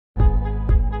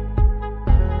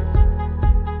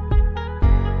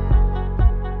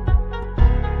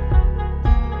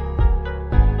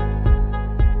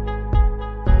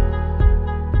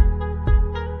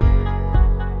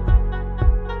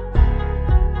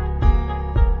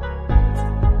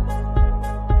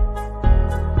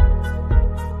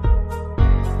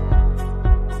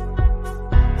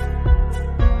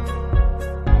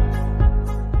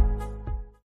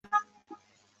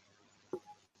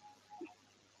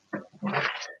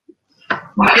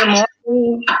Good morning.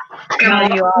 How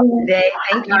are you all today?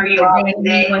 Thank you for joining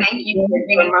me once again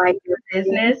for Mind Your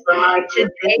Business.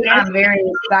 Today, I'm very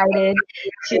excited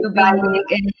to be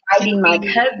inviting my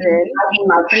cousin. Her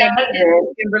name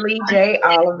is Kimberly J.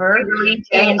 Oliver,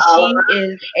 and she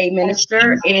is a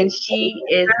minister, and she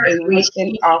is a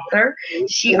recent author.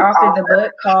 She authored the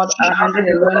book called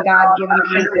 101 God-Given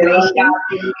Transformation.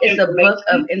 It's a book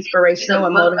of inspirational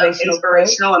and motivational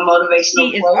quotes.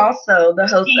 She is also the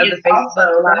host of the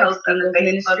Facebook Live Singles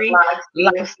Ministry,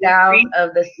 Lifestyles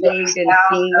of the Saved and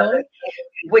Single,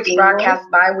 which broadcasts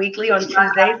bi-weekly on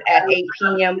Tuesdays at 8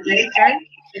 p.m. Eastern.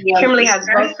 Kimberly has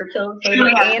both facilitated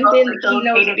and been the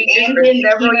keynote speaker for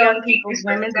several young people's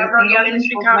women's and single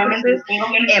ministry conferences.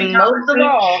 And most of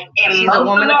all, she's a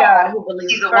woman of God who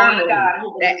believes firmly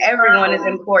that everyone is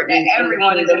important in the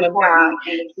kingdom of God.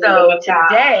 So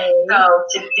today,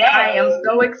 I am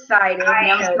so excited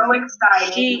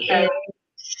because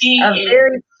she is a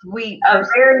very sweet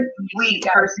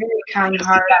person, very kind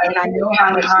heart, and I know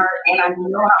how much, and I'm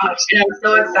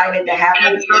so excited to have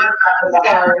her here. So,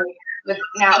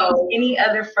 without any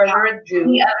other further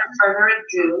ado,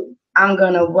 I'm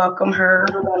gonna welcome her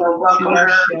to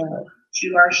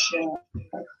our show.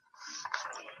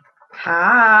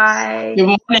 Hi. Good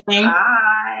morning.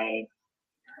 Hi.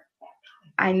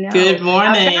 I know. Good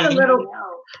morning.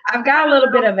 I've got a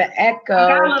little bit of an echo.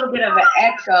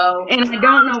 And I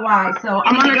don't know why. So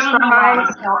I'm gonna try.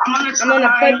 I'm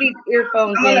gonna plug these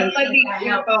earphones in and see if I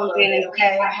help a little bit,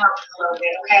 okay?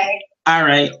 All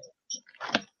right.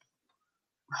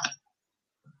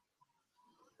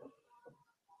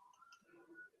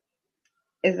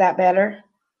 Is that better?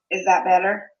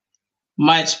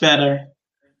 Much better.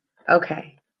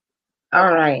 Okay.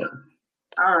 All right.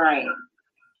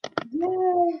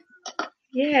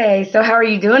 Yay. So how are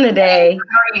you doing today?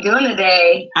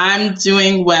 I'm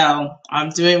doing well.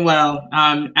 I'm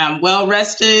well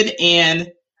rested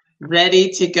and ready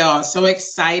to go. I'm so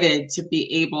excited to be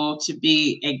able to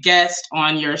be a guest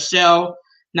on your show.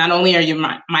 Not only are you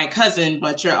my cousin,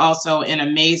 but you're also an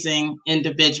amazing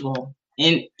individual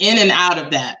in and out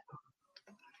of that.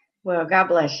 Well, God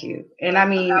bless you. And I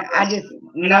mean, I just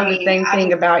know the same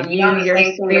thing about you. Your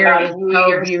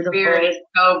spirit is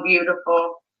so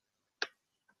beautiful.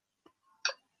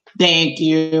 Thank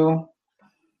you.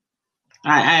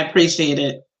 I appreciate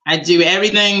it. I do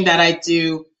everything that I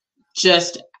do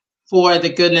just for the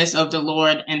goodness of the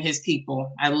Lord and his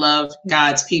people. I love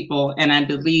God's people, and I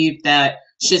believe that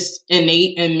just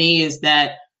innate in me is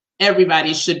that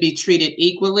everybody should be treated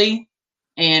equally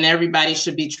and everybody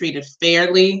should be treated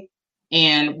fairly,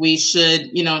 and we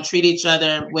should, treat each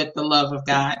other with the love of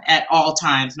God at all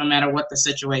times, no matter what the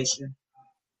situation.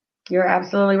 You're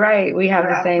absolutely right. We have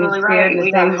the same spirit,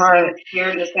 the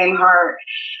same heart.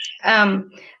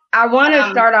 I want to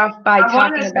start off by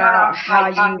talking about how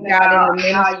you got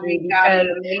in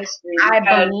the ministry, because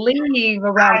I believe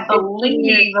around 15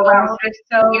 years old or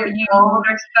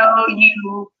so,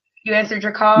 you answered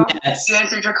your call. Yes. Tell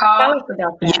us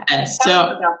about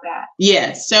that.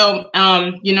 Yes. So,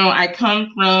 I come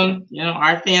from,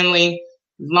 our family,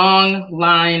 long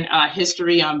line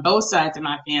history on both sides of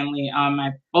my family.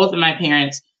 Both of my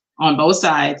parents on both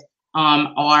sides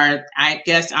are, I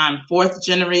guess, I'm fourth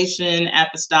generation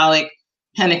apostolic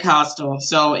Pentecostal.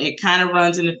 So it kind of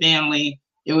runs in the family.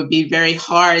 It would be very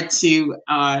hard to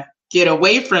get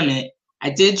away from it. I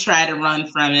did try to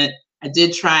run from it. I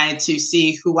did try to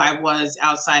see who I was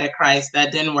outside of Christ.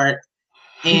 That didn't work.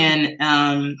 And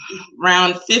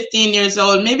around 15 years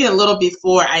old, maybe a little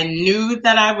before, I knew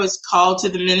that I was called to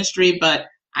the ministry, but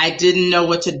I didn't know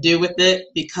what to do with it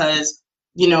because,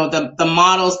 the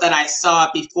models that I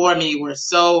saw before me were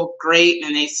so great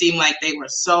and they seemed like they were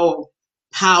so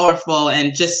powerful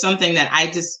and just something that I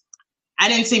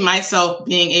didn't see myself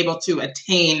being able to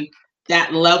attain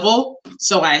that level.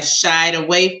 So I shied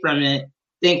away from it,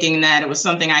 thinking that it was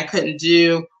something I couldn't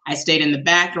do. I stayed in the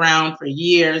background for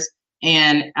years.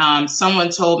 And someone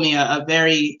told me, a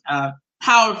very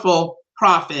powerful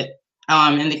prophet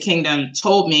in the kingdom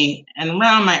told me, and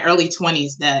around my early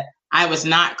 20s, that I was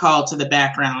not called to the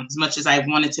background as much as I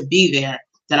wanted to be there,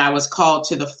 that I was called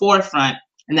to the forefront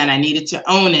and that I needed to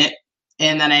own it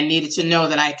and that I needed to know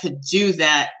that I could do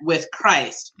that with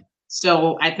Christ.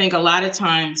 So I think a lot of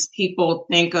times people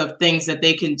think of things that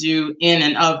they can do in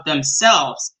and of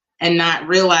themselves and not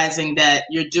realizing that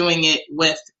you're doing it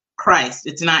with Christ.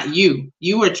 It's not you.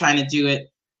 You are trying to do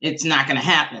it. It's not going to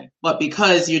happen. But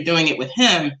because you're doing it with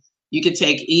him, you could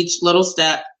take each little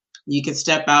step. You could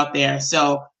step out there.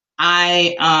 So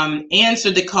I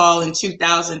answered the call in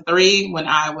 2003 when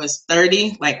I was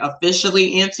 30, like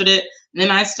officially answered it. And then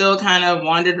I still kind of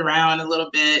wandered around a little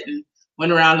bit and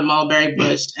went around the mulberry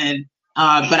bush, and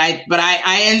but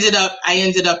I ended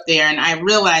up there, and I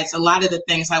realized a lot of the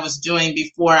things I was doing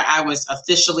before I was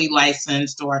officially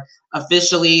licensed or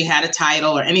officially had a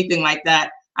title or anything like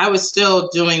that, I was still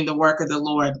doing the work of the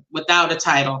Lord without a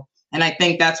title. And I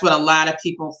think that's what a lot of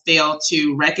people fail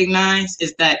to recognize,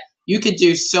 is that you could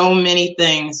do so many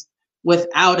things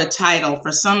without a title.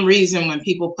 For some reason, when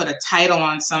people put a title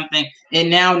on something, it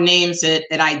now names it,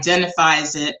 it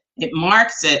identifies it, it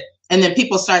marks it, and then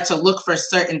people start to look for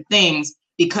certain things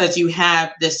because you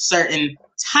have this certain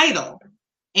title.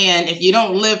 And if you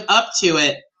don't live up to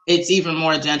it, it's even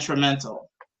more detrimental.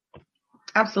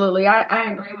 Absolutely.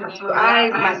 I agree with you. I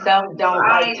myself don't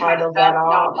like titles at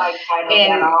all.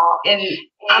 And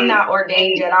I'm not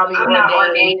ordained yet. I'll be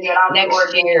ordained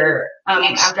next year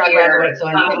after I graduate. So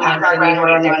in 2 months, and then for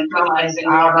the next 2 months,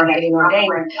 I'll be getting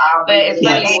ordained. But it's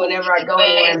funny whenever I go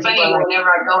anywhere and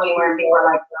people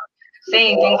are like,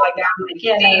 saying things like that. I'm like,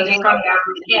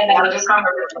 yeah, just come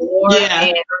to the Lord.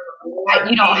 Yeah. And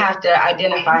you don't have to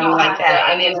identify me like that.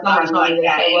 And then someone told me, they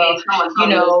say, well, you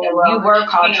know, you were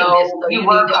called to this, so you need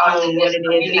to own what it is.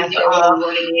 And I said, well,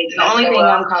 the only thing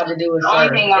I'm called to do is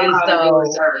serve. And so,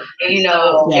 you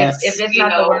know, if it's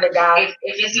not the word of God,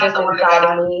 if it's not the word of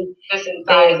God in me,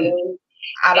 then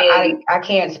I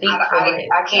can't speak for it.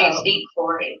 I can't speak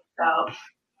for it. So.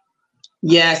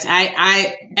 Yes,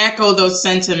 I echo those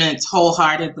sentiments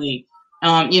wholeheartedly.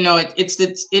 You know, it's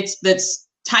this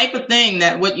type of thing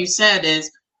that what you said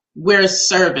is, we're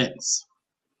servants.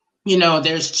 You know,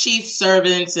 there's chief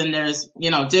servants and there's,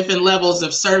 you know, different levels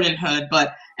of servanthood,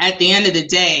 but at the end of the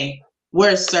day,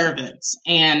 we're servants.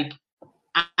 And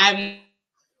I've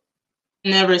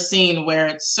never seen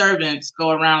where servants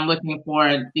go around looking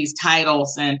for these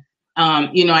titles. And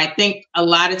you know, I think a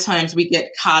lot of times we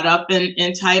get caught up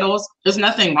in titles. There's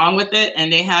nothing wrong with it,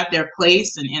 and they have their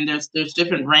place, and there's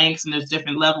different ranks and there's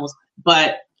different levels.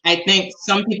 But I think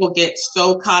some people get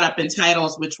so caught up in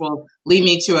titles, which will lead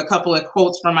me to a couple of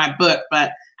quotes from my book.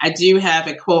 But I do have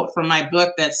a quote from my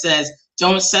book that says,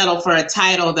 "Don't settle for a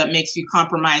title that makes you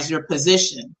compromise your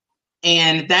position."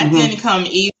 And that didn't come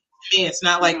easy to me. It's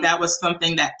not like that was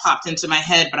something that popped into my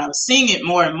head, but I was seeing it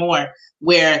more and more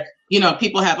where, you know,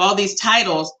 people have all these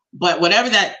titles, but whatever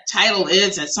that title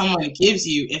is that someone gives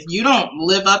you, if you don't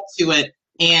live up to it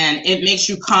and it makes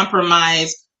you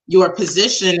compromise your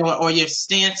position or your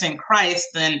stance in Christ,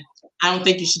 then I don't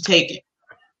think you should take it.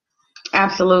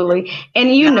 Absolutely.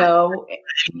 And you know,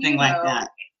 anything like that.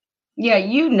 Yeah,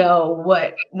 you know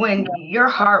when your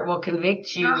heart will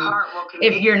convict you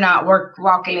if you're not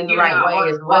walking in the right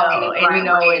way as well. And you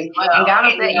know, and God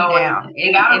will set you down.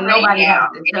 And nobody has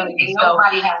to tell you so.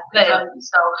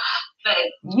 But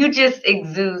you just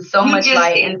exude so much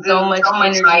light and so much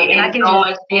energy, and I can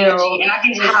just feel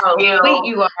how sweet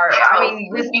you are. I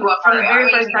mean, from the very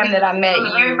first time that I met you,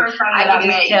 I can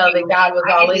just tell that God was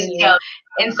all in you.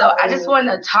 And so I just want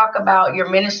to talk about your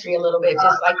ministry a little bit,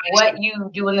 just like what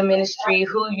you do in the ministry,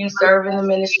 who you serve in the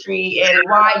ministry, and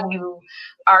why you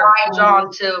are drawn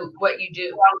to what you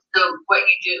do.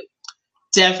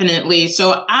 Definitely.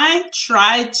 So I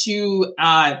try to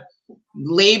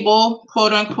label,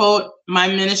 quote unquote, my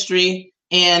ministry.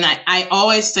 And I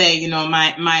always say, you know,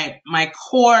 my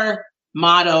core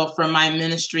motto for my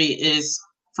ministry is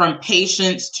from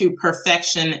patience to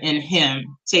perfection in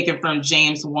Him, taken from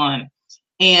James 1.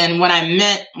 And what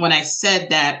I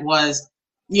said that was,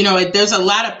 you know, there's a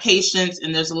lot of patience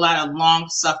and there's a lot of long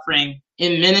suffering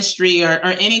in ministry or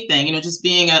anything, you know, just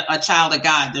being a child of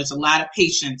God. There's a lot of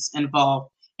patience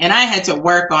involved. And I had to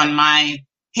work on my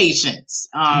patience.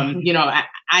 You know,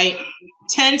 I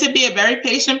tend to be a very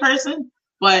patient person,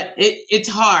 but it's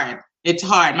hard. It's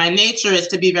hard. My nature is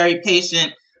to be very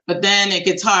patient, but then it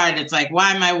gets hard. It's like,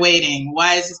 why am I waiting?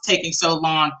 Why is this taking so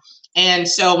long? And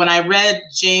so when I read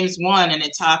James 1 and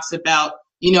it talks about,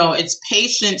 you know, it's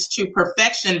patience to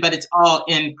perfection, but it's all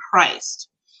in Christ.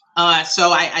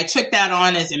 So I took that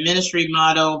on as a ministry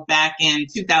motto back in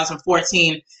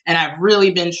 2014, and I've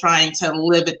really been trying to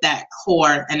live at that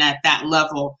core and at that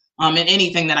level in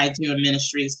anything that I do in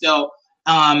ministry. So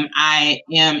I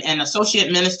am an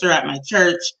associate minister at my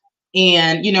church,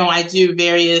 and, you know, I do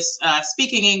various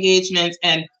speaking engagements,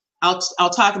 and I'll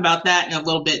talk about that in a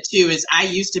little bit too. Is I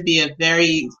used to be a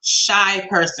very shy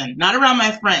person, not around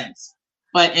my friends,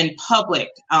 but in public.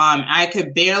 I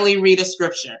could barely read a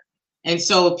scripture. And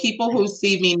so people who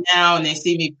see me now and they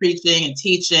see me preaching and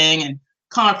teaching and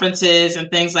conferences and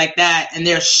things like that, and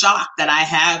they're shocked that I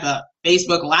have a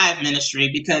Facebook Live ministry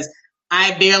because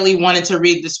I barely wanted to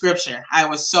read the scripture. I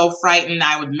was so frightened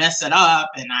I would mess it up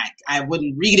and I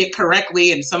wouldn't read it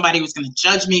correctly and somebody was going to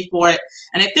judge me for it.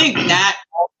 And I think that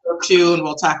also Facebook too, and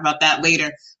we'll talk about that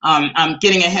later. I'm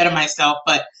getting ahead of myself,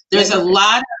 but there's a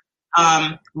lot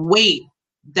of weight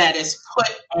that is put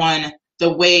on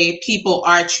the way people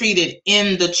are treated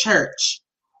in the church.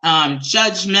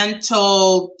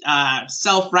 Judgmental,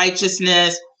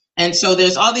 self-righteousness. And so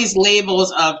there's all these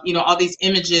labels of, all these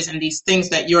images and these things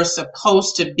that you're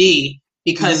supposed to be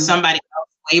because somebody else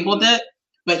labeled it.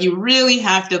 But you really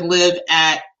have to live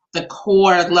at the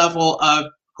core level of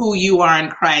who you are in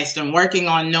Christ and working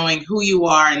on knowing who you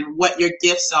are and what your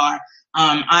gifts are.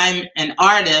 I'm an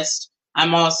artist.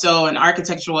 I'm also an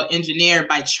architectural engineer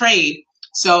by trade.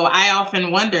 So I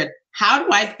often wondered, how do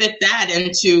I fit that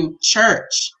into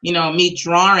church? Me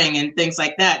drawing and things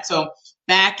like that. So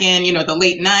back in, the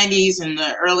late 90s and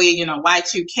the early,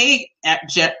 Y2K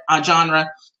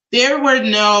genre, there were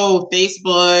no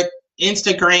Facebook,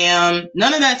 Instagram,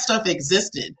 none of that stuff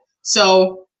existed.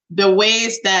 So the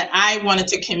ways that I wanted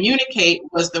to communicate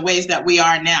was the ways that we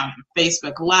are now,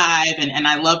 Facebook Live, and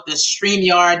I love this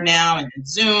StreamYard now and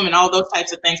Zoom and all those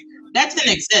types of things. That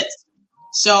didn't exist.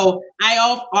 So I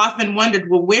often wondered,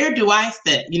 well, where do I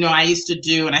fit? I used to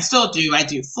do, and I still do, I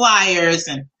do flyers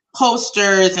and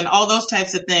posters and all those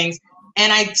types of things.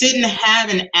 And I didn't have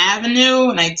an avenue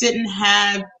and I didn't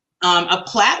have a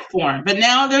platform, but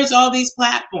now there's all these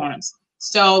platforms.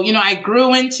 So, I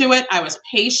grew into it. I was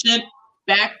patient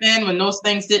back then when those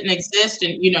things didn't exist,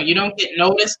 and, you don't get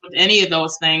noticed with any of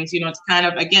those things. It's kind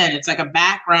of, again, it's like a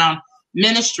background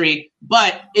ministry,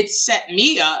 but it set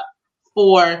me up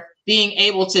for being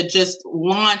able to just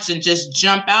launch and just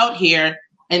jump out here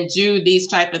and do these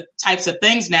types of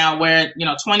things now, where,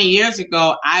 20 years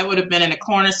ago, I would have been in a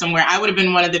corner somewhere. I would have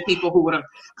been one of the people who would have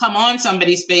come on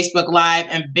somebody's Facebook Live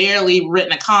and barely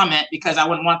written a comment because I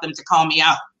wouldn't want them to call me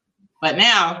out. But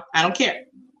now I don't care.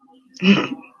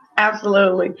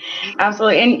 Absolutely. And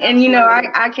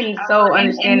I can so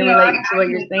understand and relate to what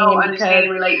you're saying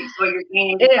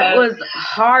because it was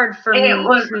hard for me to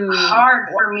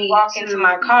walk into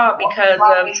my call because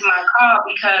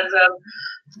of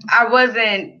I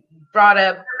wasn't brought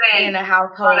up in a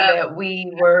household that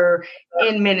we were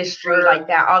in ministry like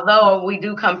that. Although we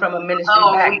do come from a ministry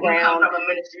background,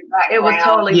 it was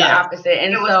totally the opposite.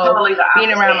 And so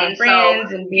being around my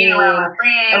friends and being around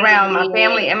my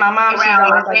family and my mom, she's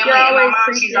always like, you're always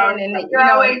preaching, and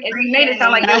and she made it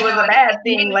sound like it was a bad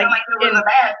thing. Like,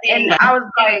 and I was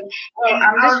like, well,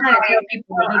 I'm just trying to tell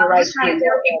people to do the right thing. And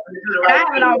I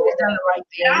haven't always done the right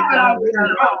thing. I've always done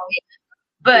the wrong thing.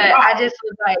 But I just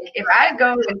was like, if I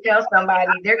go and tell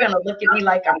somebody, they're gonna look at me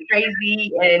like I'm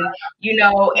crazy, and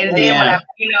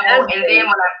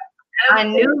I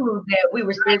knew that we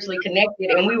were spiritually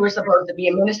connected and we were supposed to be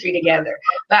in ministry together.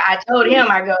 But I told him,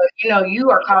 I go,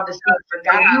 you are called to speak for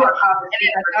God. You are called to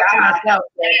speak for God. And I thought to myself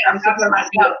that I'm supposed to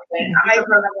be I'm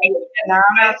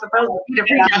not supposed to be the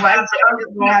preacher. But I'm just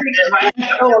going to have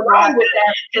to go along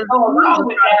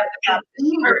with that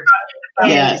because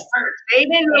yes. They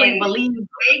didn't really believe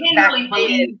that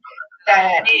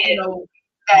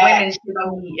women should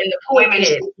be in the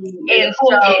pulpit. And so,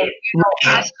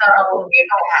 I struggled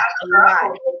a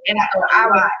lot. And so I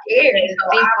was scared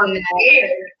thinking that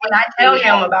when I tell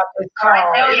him about this call,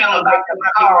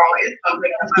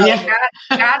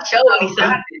 God showed me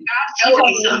something. He told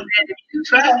me that if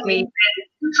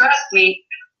you trust me,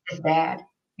 it's bad.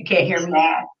 You can't hear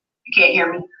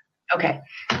me. Okay.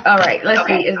 All right. Let's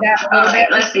see. Is that a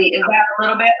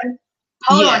little better?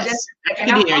 Hold on just a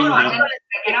second.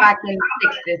 If I can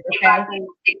fix this,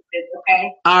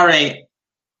 okay? All right.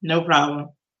 No problem.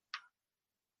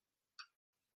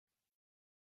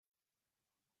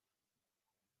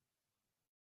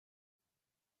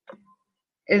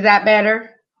 Is that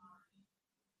better?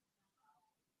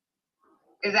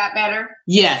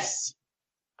 Yes.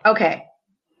 Okay.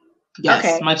 Yes,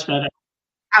 okay. Much better.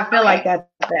 I feel like that's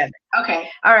better. Okay.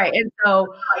 All right. And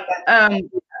so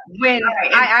when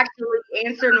I actually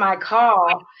answered my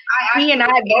call, he and I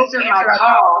both answered our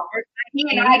call. He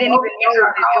and I didn't even know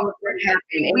that it was going to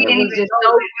happen. And we didn't even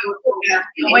know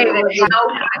the way that it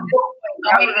happened.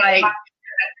 I was like,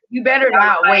 you better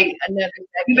not wait another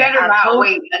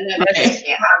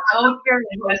second. I told her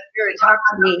and Holy Spirit talked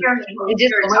to me. And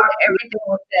just the way that everything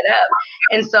was set up.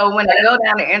 And so when I go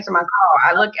down to answer my call,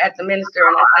 I look at the minister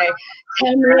and I say,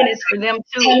 10 minutes for them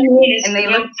too. And they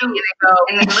look at me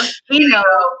and they go, he knows.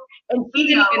 And he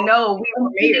didn't even know we were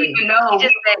married. He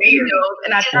just said he knows.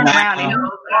 And I turned around and he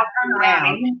goes, I'll turn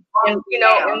around. And and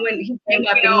when he came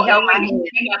up and he held my hand,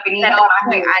 at that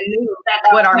point I knew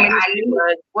what our ministry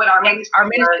was. Our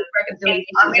ministry is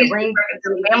reconciliation, to bring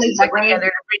families back together,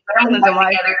 to bring husbands and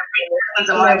wives together, and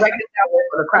reconcile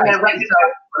for the Christ. And so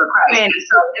And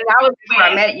that was before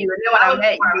I met you. And then when I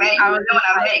met you, I was like,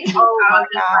 oh my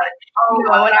God. You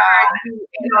know, when I heard you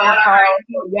in your car,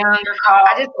 young,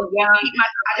 I just was young.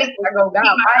 I go, God,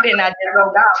 why didn't I just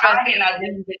go, God, trust me, and I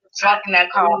didn't just talk in that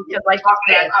call? Because like you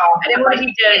said, I didn't want to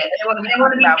be judged. I didn't want to be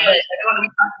talked about,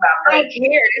 but I don't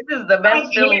care. This is the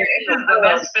best feeling. This is the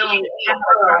best feeling.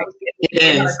 It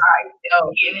is.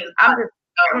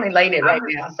 I'm elated right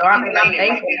now, so I'm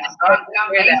thankful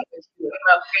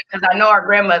because I know our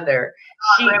grandmother,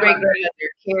 great grandmother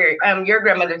Carrie, your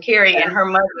grandmother Carrie, and her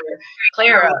mother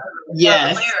Clara,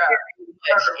 yes,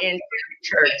 in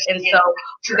church, and so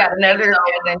we got another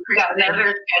cousin, her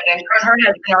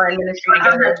husband are in ministry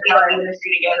together.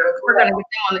 We're gonna get them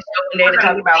on the show today to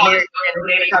talk about marriage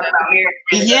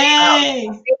and yay,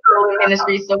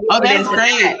 ministry. So we that's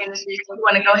great. So we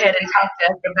want to go ahead and talk to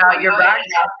us about your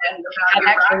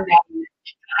background.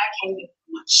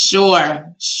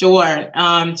 Sure. So,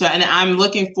 and I'm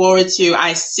looking forward to.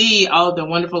 I see all the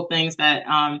wonderful things that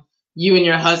you and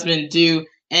your husband do,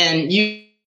 and you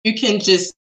can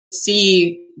just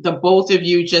see the both of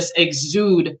you just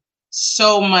exude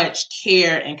so much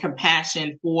care and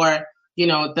compassion for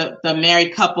the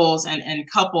married couples and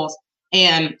couples,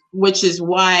 and which is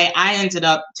why I ended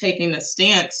up taking the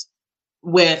stance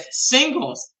with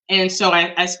singles. And so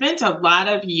I spent a lot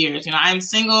of years, I'm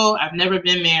single, I've never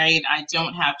been married, I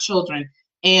don't have children.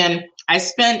 And I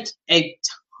spent a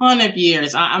ton of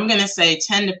years, I'm going to say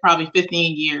 10 to probably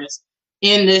 15 years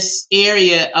in this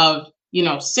area of,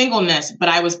 singleness, but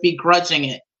I was begrudging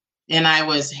it and I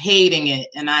was hating it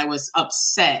and I was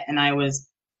upset and I was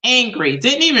angry,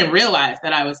 didn't even realize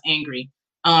that I was angry.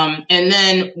 And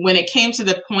then when it came to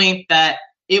the point that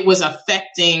it was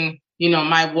affecting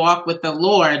my walk with the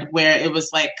Lord, where it was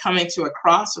like coming to a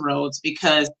crossroads,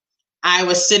 because I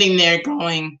was sitting there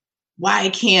going, why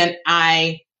can't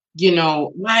I,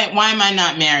 why am I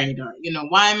not married? Or,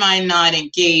 why am I not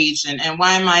engaged? And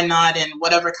why am I not in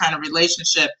whatever kind of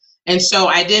relationship? And so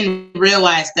I didn't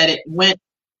realize that it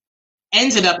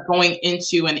ended up going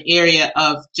into an area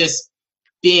of just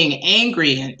being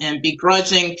angry and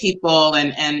begrudging people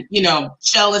and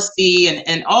jealousy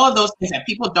and all of those things that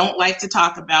people don't like to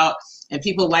talk about, and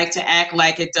people like to act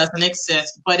like it doesn't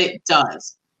exist, but it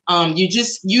does.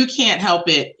 You can't help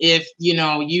it if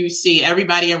you see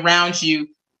everybody around you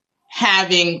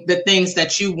having the things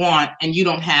that you want and you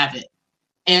don't have it.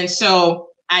 And so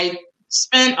I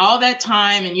spent all that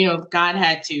time, and God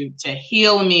had to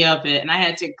heal me of it, and I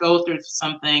had to go through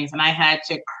some things, and I had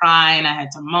to cry and I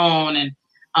had to moan, and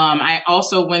I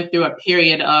also went through a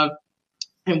period of,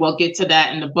 and we'll get to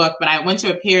that in the book, but I went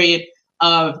to a period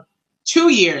of 2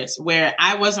 years where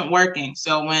I wasn't working.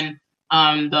 So when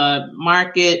the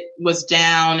market was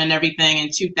down and everything in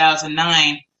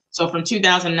 2009, so from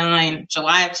 2009,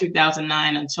 July of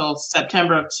 2009 until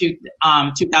September of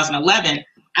 2011,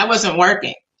 I wasn't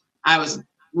working. I was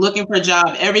looking for a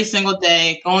job every single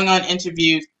day, going on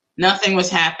interviews. Nothing was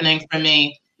happening for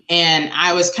me. And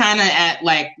I was kind of at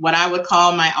like what I would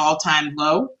call my all-time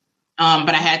low. But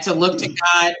I had to look to God.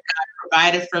 God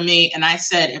provided for me. And I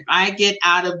said, if I get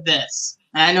out of this,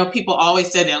 and I know people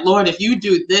always say that, Lord, if you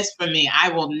do this for me, I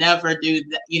will never do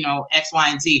X, Y,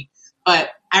 and Z.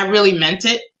 But I really meant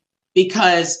it,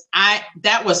 because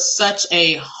that was such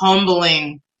a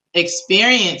humbling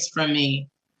experience for me.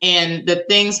 And the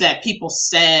things that people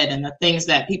said and the things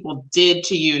that people did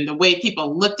to you and the way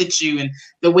people looked at you and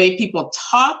the way people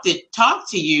talked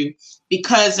to you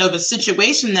because of a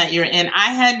situation that you're in,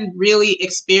 I hadn't really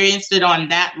experienced it on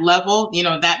that level,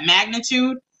 that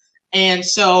magnitude. And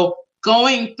so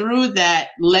going through that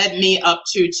led me up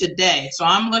to today. So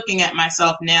I'm looking at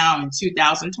myself now in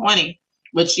 2020,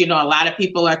 which, a lot of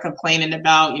people are complaining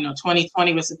about,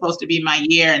 2020 was supposed to be my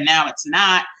year and now it's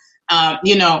not,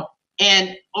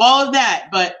 and all of that.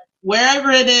 But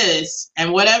wherever it is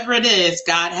and whatever it is,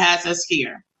 God has us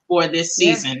here for this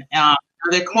season.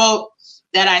 The quote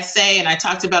that I say, and I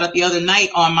talked about it the other night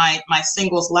on my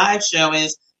singles live show,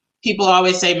 is people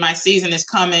always say, my season is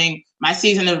coming. My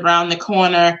season is around the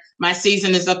corner. My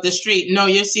season is up the street. No,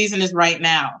 your season is right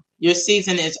now. Your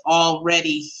season is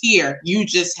already here. You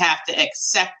just have to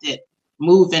accept it,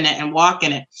 move in it, and walk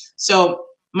in it. So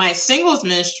my singles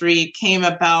ministry came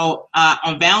about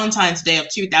on Valentine's Day of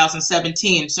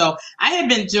 2017. So I had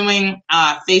been doing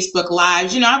Facebook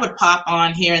Lives. I would pop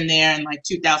on here and there in like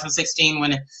 2016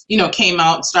 when it, came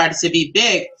out and started to be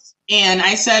big. And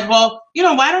I said, well,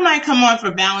 why don't I come on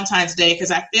for Valentine's Day?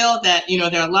 Because I feel that,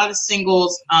 there are a lot of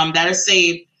singles that are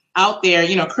saved out there,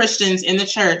 Christians in the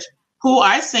church who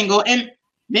are single, and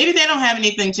maybe they don't have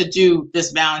anything to do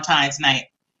this Valentine's night.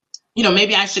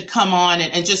 maybe I should come on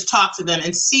and just talk to them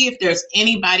and see if there's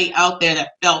anybody out there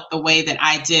that felt the way that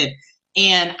I did.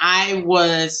 And I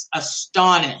was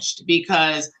astonished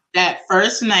because that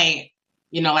first night,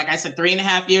 like I said,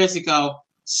 3.5 years ago,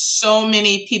 so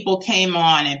many people came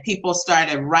on and people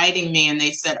started writing me and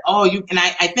they said, oh,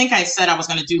 I think I said I was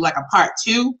going to do like a part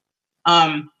 2.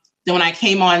 Then when I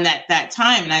came on that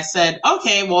time, and I said,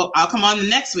 okay, well, I'll come on the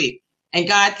next week. And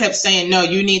God kept saying, no,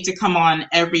 you need to come on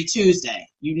every Tuesday.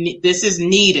 This is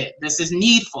needed. This is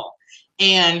needful.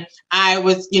 And I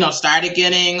was, started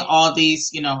getting all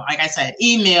these, like I said,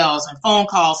 emails and phone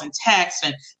calls and texts,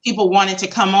 and people wanted to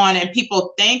come on and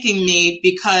people thanking me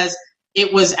because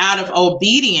it was out of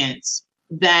obedience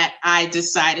that I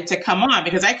decided to come on,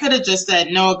 because I could have just said,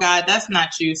 no, God, that's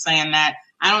not you saying that.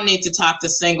 I don't need to talk to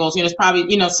singles. It's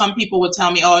probably, some people would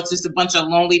tell me, oh, it's just a bunch of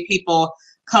lonely people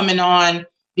coming on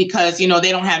because, they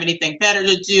don't have anything better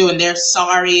to do and they're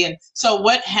sorry. And so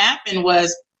what happened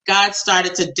was God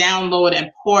started to download and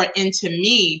pour into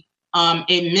me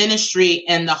a ministry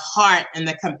and the heart and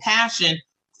the compassion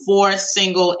for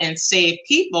single and saved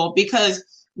people, because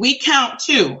we count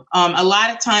too. A lot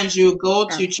of times you go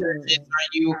to churches or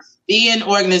you be in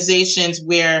organizations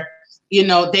where,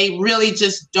 they really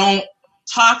just don't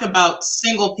talk about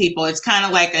single people. It's kind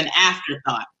of like an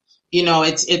afterthought.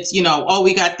 It's oh,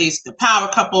 we got the power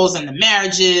couples and the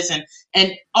marriages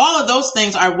and all of those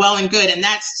things are well and good. And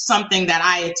that's something that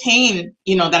I attain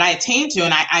to,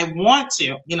 and I want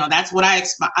to, that's what I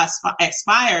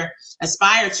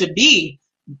aspire to be,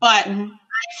 but I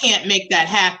can't make that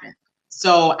happen.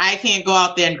 So I can't go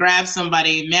out there and grab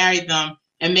somebody, marry them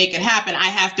and make it happen. I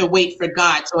have to wait for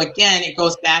God. So again, it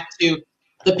goes back to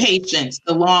the patience,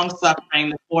 the long suffering,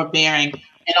 the forbearing,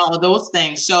 and all of those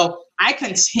things. So I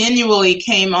continually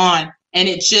came on, and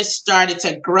it just started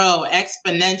to grow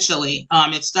exponentially.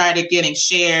 It started getting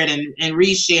shared and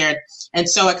reshared. And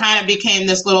so it kind of became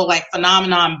this little like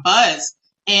phenomenon buzz.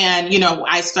 And,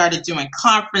 I started doing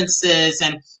conferences,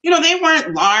 and, they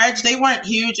weren't large, they weren't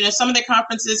huge. And some of the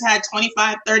conferences had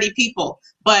 25, 30 people,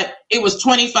 but it was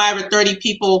 25 or 30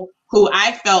 people who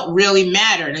I felt really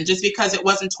mattered. And just because it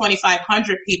wasn't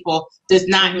 2,500 people does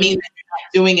not mean that you're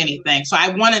not doing anything. So I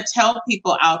want to tell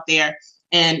people out there,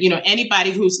 and,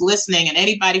 anybody who's listening and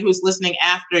anybody who's listening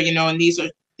after, and these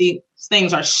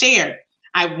things are shared,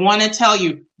 I want to tell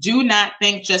you, do not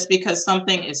think just because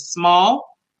something is small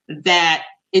that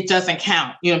it doesn't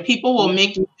count. People will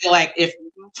make you feel like if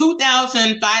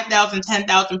 2,000, 5,000,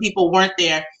 10,000 people weren't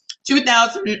there,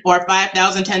 2,000 or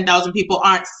 5,000, 10,000 people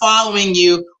aren't following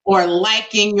you or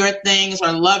liking your things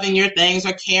or loving your things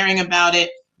or caring about it,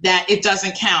 that it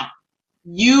doesn't count.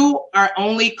 You are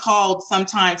only called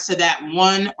sometimes to that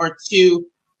 1 or 2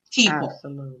 people.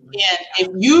 Absolutely. And if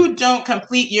you don't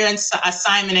complete your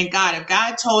assignment in God, if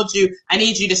God told you, I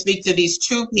need you to speak to these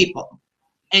 2 people,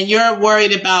 and you're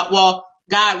worried about, well,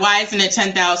 God, why isn't it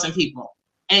 10,000 people?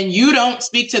 And you don't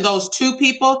speak to those 2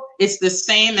 people, it's the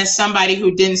same as somebody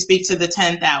who didn't speak to the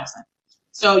 10,000.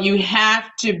 So you have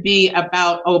to be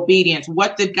about obedience.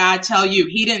 What did God tell you?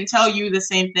 He didn't tell you the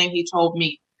same thing he told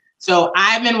me. So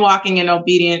I've been walking in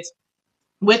obedience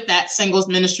with that singles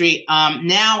ministry.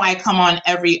 Now I come on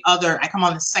I come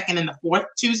on the 2nd and the 4th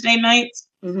Tuesday nights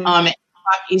at 8:00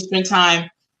 Eastern time.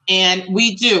 And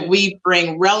we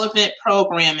bring relevant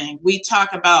programming. We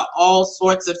talk about all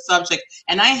sorts of subjects.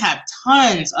 And I have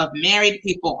tons of married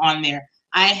people on there.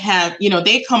 I have,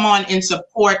 they come on in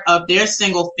support of their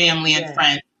single family and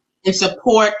friends, in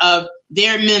support of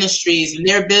their ministries and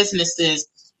their businesses.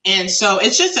 And so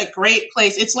it's just a great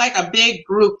place. It's like a big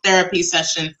group therapy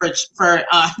session for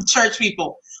church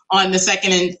people on the 2nd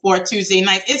and 4th Tuesday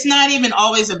nights. It's not even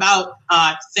always about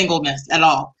singleness at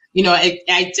all.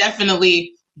 I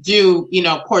definitely do,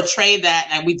 portray that.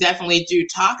 And we definitely do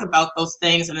talk about those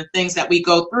things and the things that we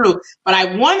go through. But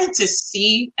I wanted to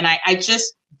see, and I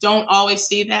just don't always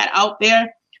see that out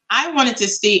there. I wanted to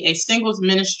see a singles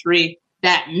ministry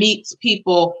that meets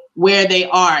people where they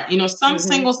are. Some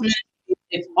singles ministry,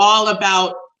 it's all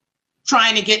about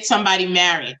trying to get somebody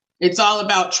married. It's all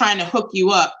about trying to hook you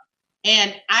up.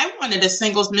 And I wanted a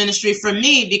singles ministry for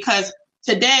me because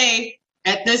today,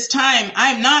 at this time,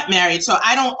 I'm not married. So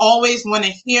I don't always want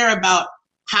to hear about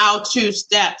how-to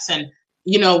steps and,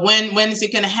 when is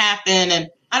it going to happen? And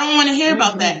I don't want to hear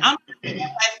about that. I'm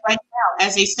right now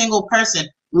as a single person.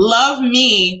 Love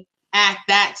me at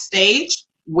that stage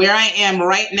where I am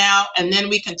right now. And then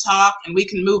we can talk and we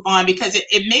can move on, because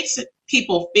it makes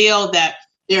people feel that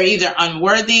they're either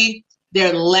unworthy,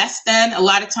 they're less than. A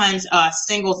lot of times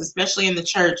singles, especially in the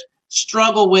church,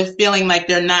 struggle with feeling like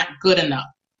they're not good enough.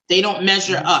 They don't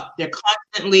measure up. They're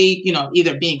constantly,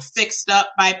 either being fixed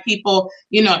up by people.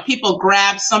 People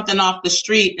grab something off the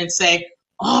street and say,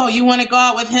 oh, you want to go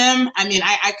out with him? I mean,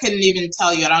 I couldn't even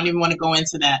tell you. I don't even want to go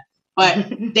into that. But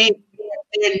their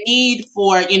need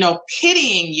for,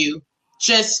 pitying you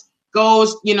just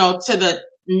goes, to the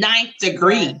 9th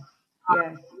degree.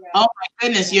 Yes. Oh my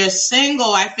goodness, you're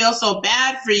single. I feel so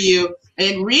bad for you.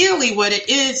 And really what it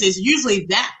is usually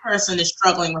that person is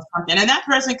struggling with something. And that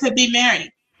person could be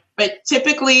married. But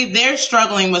typically they're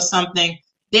struggling with something.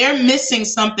 They're missing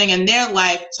something in their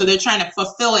life. So they're trying to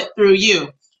fulfill it through you.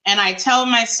 And I tell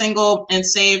my single and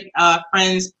saved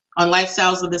friends on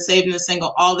Lifestyles of the Saved and the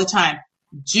Single all the time.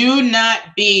 Do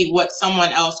not be what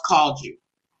someone else called you.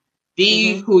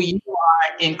 Be who you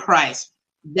are in Christ.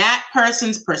 That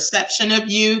person's perception of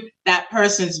you, that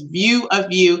person's view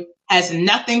of you has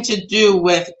nothing to do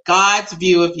with God's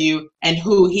view of you and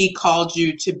who he called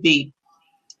you to be.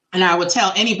 And I would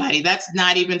tell anybody, that's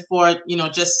not even for,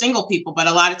 just single people, but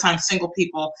a lot of times single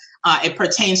people, it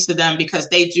pertains to them because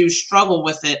they do struggle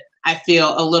with it, I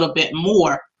feel, a little bit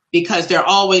more because they're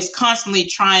always constantly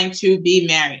trying to be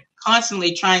married,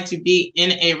 constantly trying to be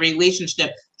in a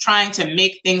relationship, trying to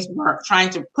make things work, trying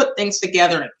to put things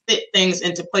together and fit things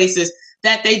into places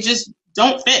that they just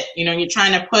don't fit. You're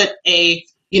trying to put a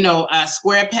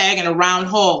square peg in a round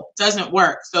hole. It doesn't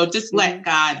work. So just let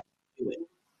God do it.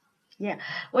 Yeah.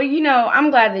 Well, I'm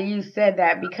glad that you said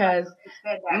that because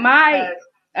my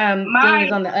thing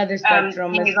is on the other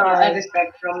spectrum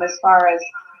as far as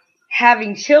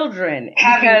having children.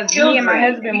 Because me and my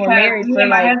husband were married for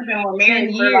like 10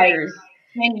 years.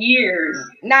 10 years.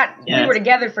 We were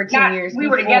together for 10 years. We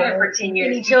were together for 10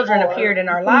 years. Any children appeared in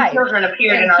our life. People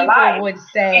would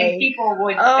say,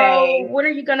 "Oh, when are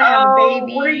you gonna have a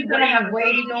baby? What are you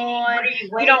waiting on?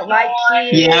 You don't like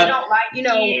kids." Yeah.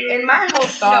 And my whole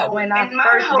thought when I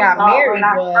first got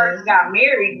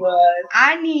married was,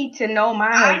 I need to know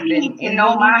my husband, and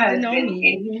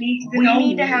he needs to know me. We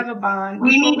need to have a bond.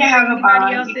 We need to have a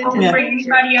bond before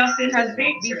anybody else into the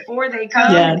picture. Before they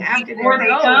come and after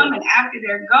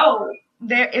their goal,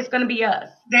 it's going to be us.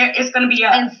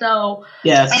 And so,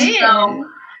 yes.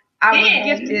 I was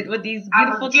gifted with these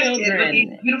beautiful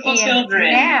children.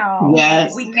 Now,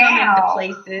 we come into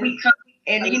places,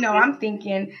 and I'm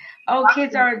thinking, oh,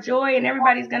 kids are a joy, and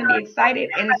everybody's going to be excited.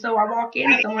 And so I walk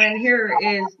in somewhere, and here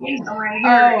is.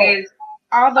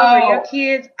 All those are your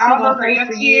kids. I'm going to pray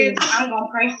for you.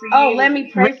 Oh, let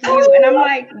me pray for you. And I'm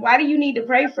like, why do you need to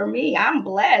pray for me? I'm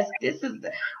blessed. This is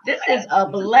a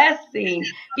blessing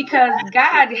because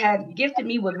God had gifted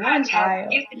me with one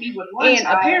child. And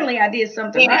apparently I did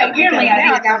something right. Apparently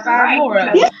now I got 5 more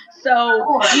of them.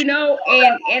 So,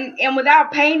 and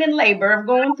without pain and labor of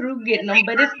going through getting them,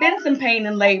 but it's been some pain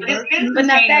and labor, but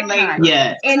not that kind.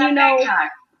 Yes.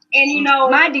 And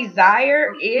my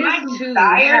desire is to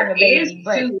have a baby,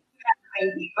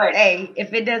 but hey,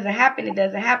 if it doesn't happen, it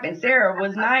doesn't happen. Sarah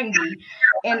was 90,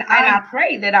 and I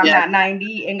pray that I'm not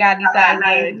 90 and God decides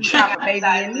to drop a baby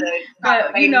in me.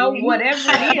 But whatever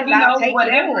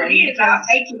it is, I'll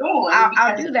take it on.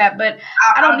 I'll do that. But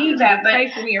I don't need you to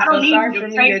pray for me or feel sorry for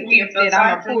me or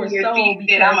think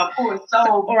that I'm a poor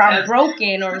soul or I'm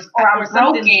broken or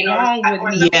something's wrong with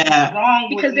me. Yeah.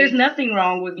 Because there's nothing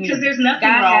wrong with me. God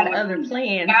had other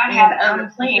plans. I'm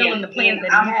fulfilling the plans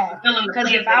that He had.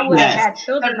 Because if I would have had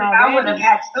children already, the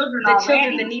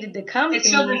children that needed to come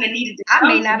to me, I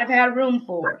may not have had room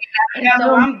for. And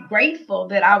so I'm grateful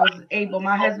that I was able,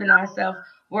 my husband and myself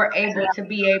were able to do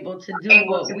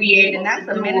what we did, and that's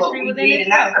a ministry within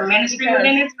itself.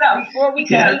 Before we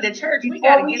can leave the church, we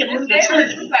got to get this family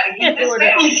in order,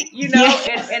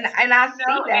 and I see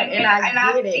that, and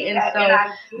I get it. And so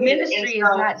ministry is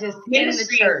not just in the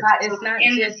church, it's not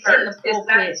just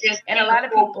in the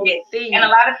pulpit, and a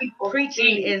lot of people think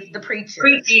preaching is the preacher,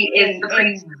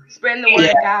 and spreading the word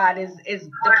of God is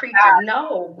the preacher.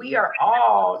 No, we are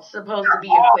all supposed to be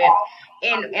equipped.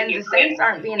 And the saints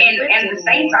aren't being equipped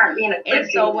anymore. And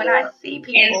so when I see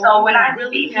people who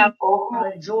really have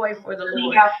a joy for the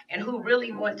Lord and who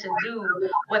really want to do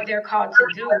what they're called to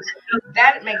do,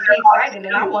 that makes me excited,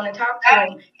 and I want to talk to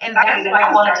them. And that's why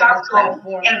I started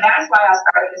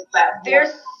this platform.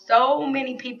 There's so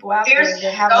many people out there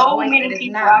that have a voice that is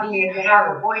not being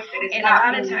heard. And a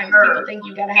lot of times people think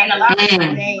you got to have a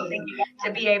name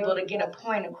to be able to get a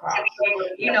point across.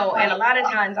 And a lot of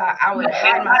times I would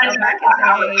hide myself back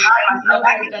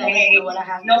and say, hey,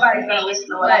 nobody's going to listen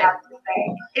to what I have to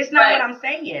say. It's not what I'm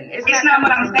saying. It's not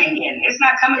what I'm saying. It's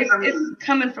not coming from me. It's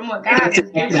coming from what God is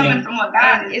giving. It's coming from what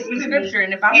God is. It's the scripture.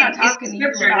 And if I'm not talking to you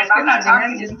about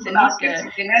scripture, then that's just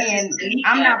Tanika. And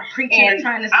I'm not preaching or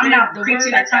trying to spread the word.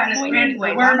 that point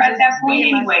anyway. I'm just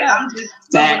being myself.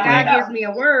 So when God gives me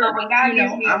a word, I'm going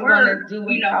to do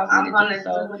what He calls me to do.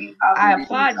 So I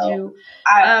applaud you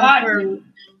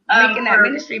for making that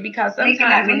ministry, because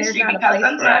sometimes when there's not a place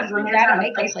for us, we got to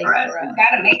make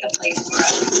a place for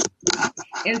us.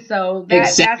 And so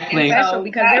that's special,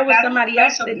 because there was somebody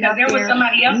else sitting out there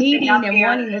needing and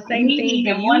wanting the same things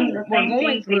that you were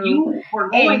going through,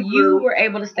 and you were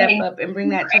able to step up and bring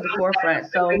that to the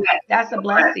forefront. So that's a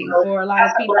blessing for a lot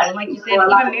of people. And like you said,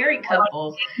 even married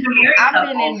couples. I've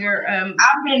been in your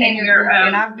group,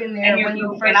 and I've been there when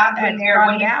you first had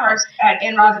started out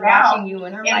and was watching you,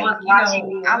 and I'm like,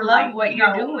 I love what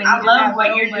you're doing.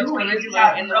 You just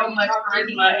have so much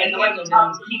charisma, and the way you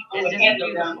talk to people and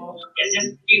handle them is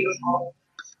just beautiful.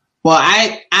 Well,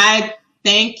 I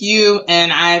thank you,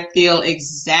 and I feel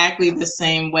exactly the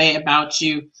same way about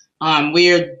you.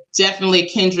 We're definitely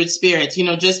kindred spirits,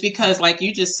 just because, like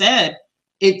you just said,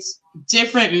 it's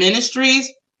different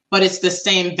ministries, but it's the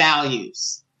same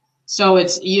values. So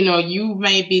it's, you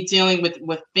may be dealing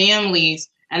with families,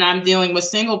 and I'm dealing with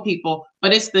single people,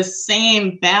 but it's the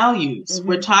same values. Mm-hmm.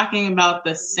 We're talking about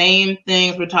the same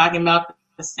things. We're talking about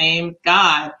the same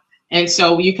God. And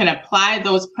so you can apply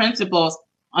those principles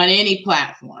on any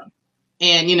platform.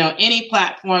 And, any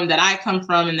platform that I come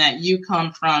from and that you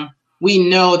come from, we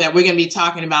know that we're going to be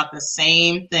talking about the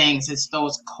same things. It's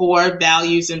those core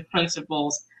values and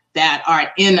principles that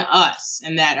are in us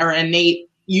and that are innate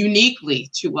uniquely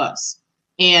to us.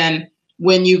 And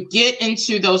when you get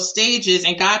into those stages,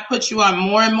 and God puts you on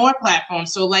more and more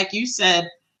platforms. So like you said,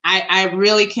 I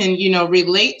really can,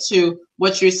 relate to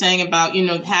what you're saying about,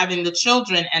 having the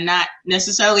children and not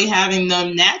necessarily having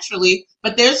them naturally,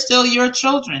 but they're still your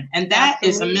children. And that Absolutely.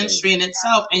 Is a ministry in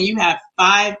itself. And you have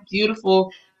 5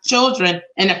 beautiful children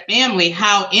and a family.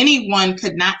 How anyone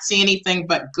could not see anything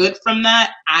but good from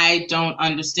that, I don't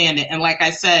understand it. And like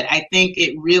I said, I think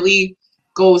it really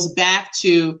goes back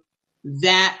to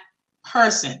that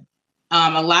person.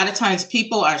 A lot of times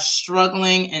people are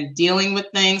struggling and dealing with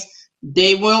things.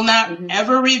 They will not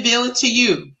ever reveal it to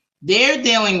you. They're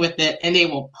dealing with it, and they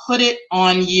will put it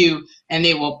on you, and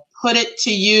they will put it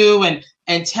to you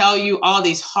and tell you all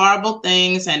these horrible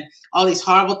things and all these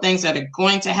horrible things that are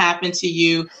going to happen to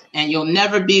you. And you'll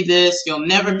never be this. You'll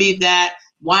never be that.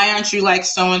 Why aren't you like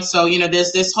so-and-so?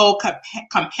 There's this whole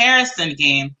comparison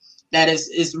game that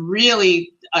is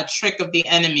really a trick of the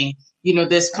enemy.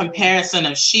 This comparison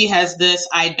of she has this,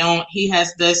 I don't, he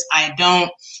has this, I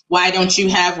don't. Why don't you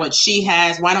have what she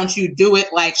has? Why don't you do it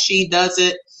like she does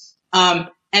it?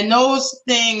 And those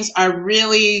things are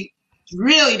really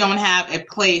don't have a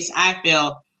place, I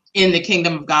feel, in the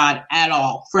kingdom of God at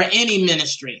all for any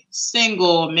ministry.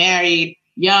 Single, married,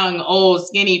 young, old,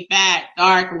 skinny, fat,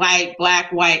 dark, light,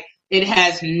 black, white. It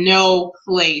has no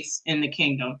place in the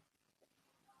kingdom.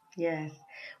 Yes.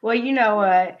 Well, you know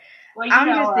what? I'm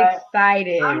just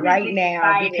excited right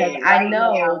now because I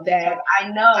know that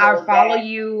I follow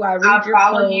you, I read your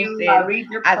posts,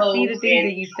 and I see the things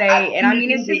that you say, and I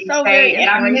mean, it's just so very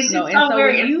inspirational. And so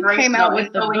when you came out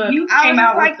with the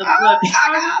book, I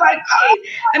was like,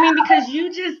 I mean, because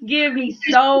you just give me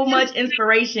so much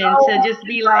inspiration to just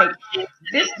be like,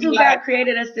 this is who God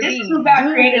created us to be. Do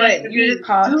what you're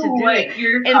called to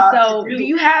do. And so, do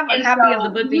you have a copy of the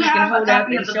book that you can hold up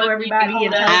and show everybody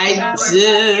and tell us about it?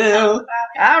 I do.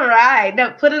 All right.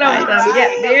 No, put it on something.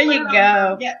 Yeah, there you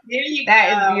go. That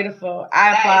is beautiful.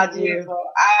 I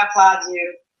applaud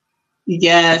you.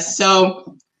 Yes.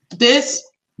 So this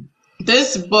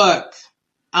book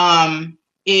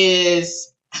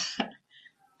is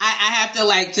I have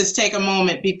to just take a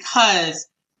moment, because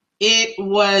it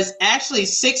was actually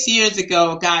 6 years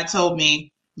ago God told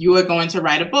me you were going to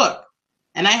write a book.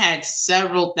 And I had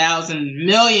several thousand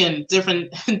million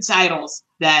different titles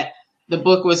that the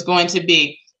book was going to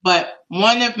be. But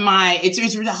one of it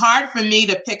was really hard for me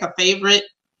to pick a favorite,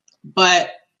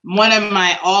 but one of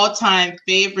my all-time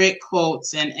favorite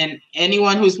quotes, and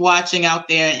anyone who's watching out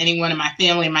there, anyone in my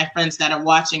family, my friends that are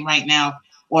watching right now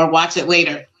or watch it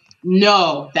later,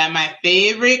 know that my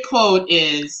favorite quote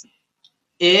is,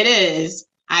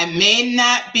 I may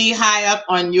not be high up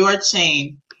on your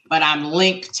chain, but I'm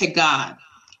linked to God.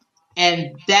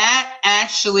 And that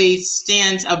actually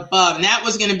stands above. And that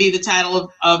was going to be the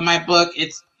title of my book.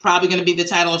 It's probably going to be the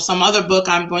title of some other book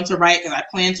I'm going to write, because I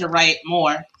plan to write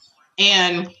more.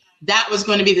 And that was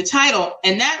going to be the title.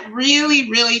 And that really,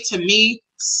 really, to me,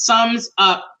 sums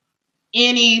up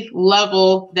any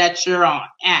level that you're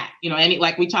at, any,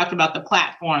 like we talked about the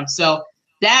platform. So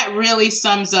that really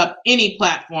sums up any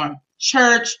platform: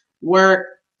 church, work,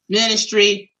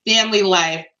 ministry, family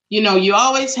life. You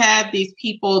always have these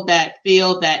people that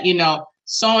feel that,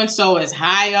 so-and-so is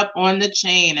high up on the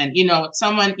chain. And,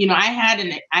 someone,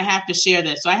 I have to share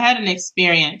this. So I had an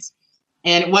experience,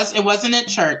 and it wasn't at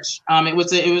church.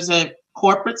 It was a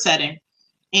corporate setting.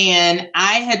 And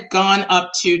I had gone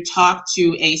up to talk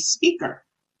to a speaker.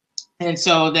 And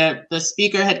so the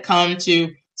speaker had come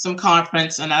to some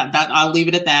conference, and I'll leave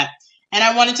it at that. And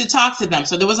I wanted to talk to them.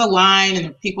 So there was a line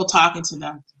and people talking to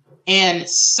them. And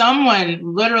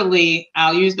someone literally,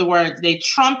 I'll use the word, they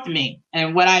trumped me.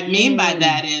 And what I mean by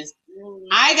that is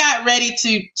I got ready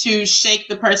to shake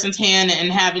the person's hand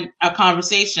and have a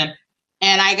conversation.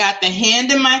 And I got the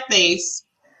hand in my face,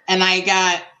 and I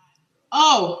got,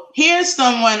 oh, here's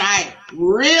someone I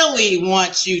really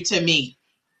want you to meet.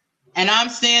 And I'm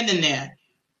standing there.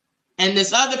 And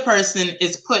this other person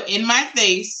is put in my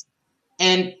face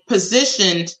and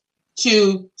positioned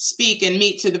to speak and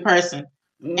meet to the person.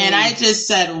 And I just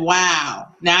said, wow.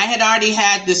 Now, I had already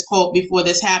had this quote before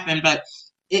this happened, but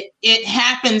it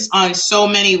happens on so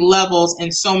many levels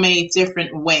in so many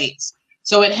different ways.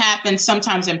 So it happens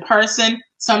sometimes in person,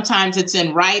 sometimes it's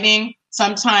in writing,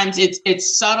 sometimes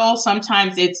it's subtle,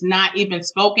 sometimes it's not even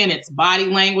spoken, it's body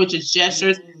language, it's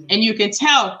gestures. And you can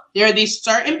tell there are these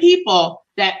certain people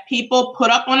that people put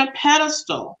up on a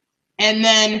pedestal. And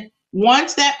then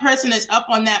once that person is up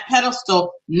on that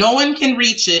pedestal, no one can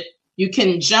reach it. You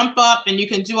can jump up and you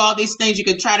can do all these things. You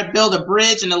can try to build a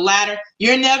bridge and a ladder.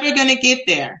 You're never going to get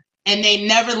there. And they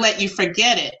never let you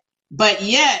forget it. But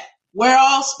yet, we're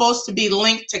all supposed to be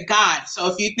linked to God. So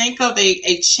if you think of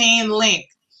a chain link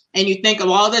and you think of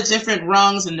all the different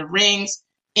rungs and the rings,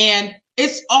 and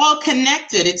it's all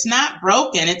connected. It's not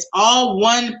broken. It's all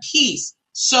one piece.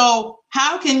 So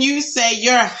how can you say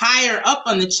you're higher up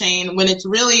on the chain when it's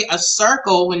really a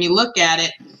circle when you look at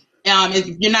it?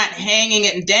 If you're not hanging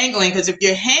it and dangling, because if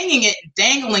you're hanging it,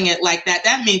 dangling it like that,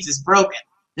 that means it's broken.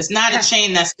 It's not a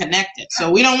chain that's connected.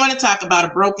 So we don't want to talk about a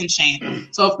broken chain.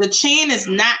 So if the chain is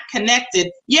not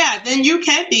connected, yeah, then you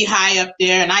can be high up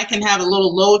there and I can have a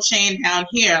little low chain down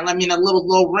here. I mean, a little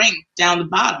low ring down the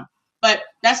bottom. But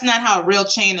that's not how a real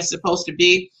chain is supposed to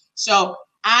be. So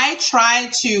I try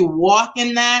to walk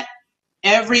in that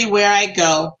everywhere I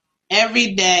go,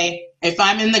 every day. If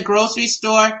I'm in the grocery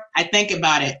store, I think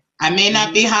about it. I may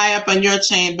not be high up on your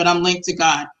chain, but I'm linked to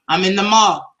God. I'm in the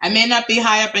mall. I may not be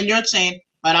high up on your chain,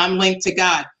 but I'm linked to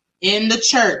God. In the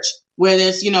church, where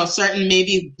there's, certain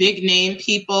maybe big name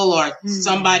people or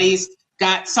somebody's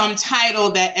got some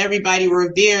title that everybody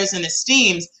reveres and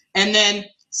esteems, and then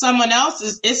someone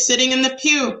else is sitting in the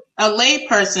pew, a lay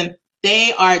person.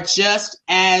 They are just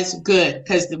as good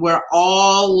because we're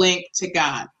all linked to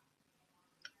God.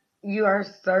 You are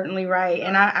certainly right.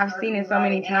 And I've seen it so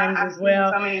many times as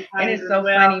well. And it's so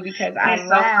funny because I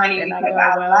laugh and I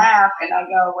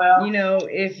go, well,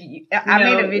 I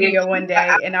made a video one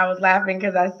day and I was laughing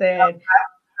because I said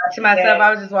to myself,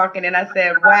 I was just walking and I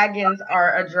said, wagons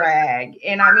are a drag.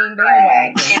 And I mean,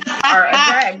 bandwagons are a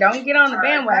drag. Don't get on the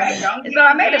bandwagon. And so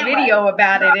I made a video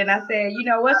about it and I said,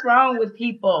 what's wrong with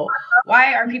people?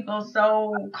 Why are people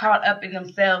so caught up in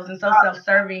themselves and so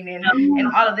self-serving and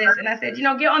all of this? And I said, get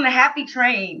on the happy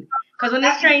train. Because when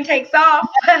this train takes off,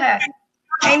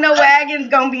 ain't no wagons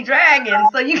gonna be dragging,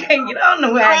 so you can't get on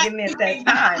the wagon at that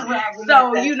time.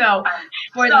 So,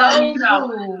 for those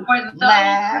who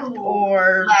laughed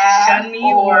or shunned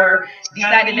me or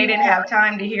decided they didn't have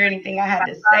time to hear anything I had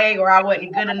to say or I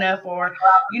wasn't good enough or,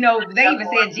 they even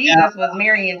said Jesus was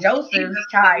Mary and Joseph's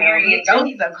child.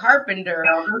 He's a carpenter,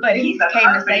 but he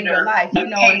came to save your life,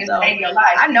 and so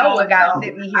I know what God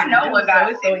sent me here to do, so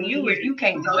it's on you if you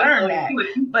can't discern that.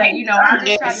 But, I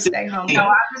just try to stay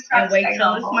humble and wait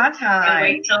till it's my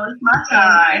time.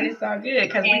 And it's all good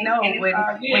because we know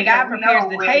when God prepares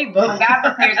the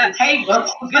table,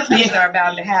 good things are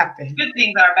about to happen.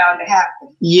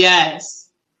 Yes,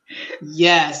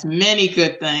 many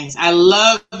good things. I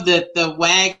love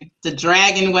the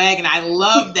dragon wagon. I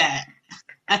love that.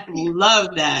 I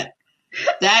love that.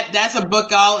 That's a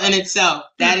book all in itself.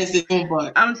 That is its own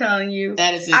book. I'm telling you.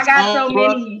 That is its I got own so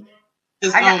book. many.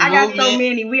 I got so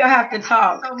many. We'll have to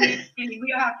talk.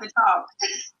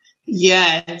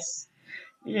 Yes.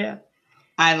 Yeah.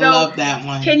 I love that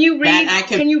one. Can you read?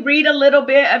 Can you read a little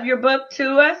bit of your book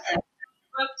to us?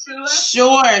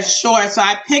 Sure. So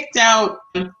I picked out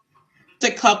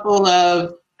a couple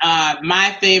of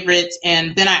my favorites,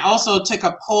 and then I also took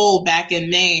a poll back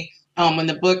in May when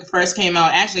the book first came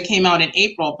out. Actually, came out in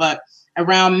April, but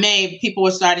around May, people were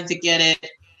starting to get it.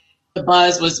 The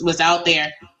buzz was out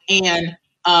there, and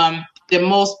the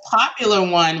most popular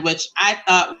one, which I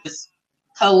thought was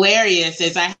hilarious,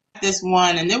 is I had this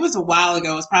one, and it was a while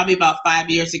ago. It was probably about 5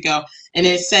 years ago, and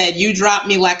it said, "You dropped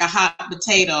me like a hot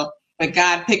potato, but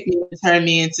God picked me and turned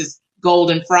me into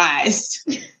golden fries.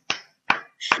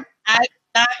 I did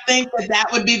not think that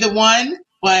would be the one,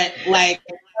 but like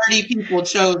 30 people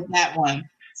chose that one.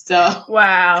 So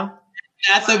wow,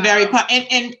 that's a very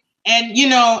and you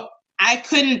know, I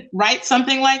couldn't write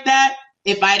something like that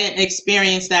if I didn't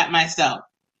experience that myself.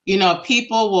 You know,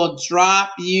 people will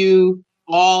drop you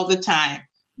all the time.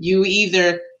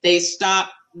 They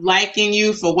stop liking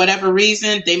you for whatever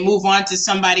reason, they move on to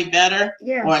somebody better,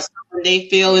 or someone they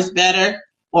feel is better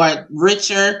or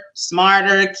richer,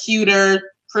 smarter, cuter,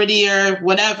 prettier,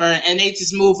 whatever, and they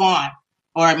just move on,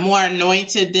 or more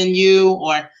anointed than you,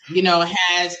 or, you know,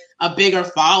 has a bigger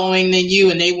following than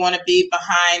you, and they want to be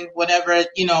behind whatever,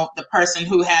 you know, the person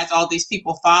who has all these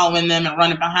people following them and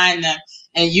running behind them,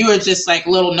 and you are just like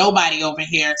little nobody over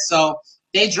here. So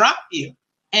they drop you.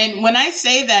 And when I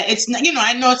say that, it's not, you know,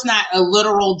 I know it's not a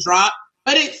literal drop,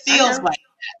 but it feels like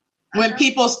that. When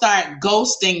people start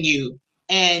ghosting you,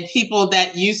 and people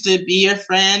that used to be your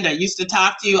friend or used to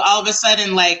talk to you, all of a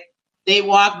sudden, like, they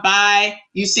walk by,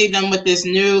 you see them with this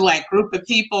new like group of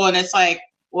people, and it's like,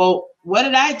 well, what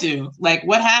did I do? Like,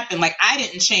 what happened? Like, I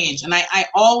didn't change. And I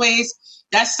always,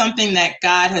 that's something that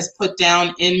God has put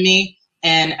down in me,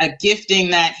 and a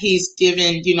gifting that he's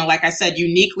given, you know, like I said,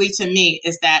 uniquely to me,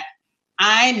 is that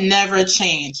I never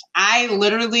change. I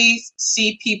literally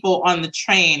see people on the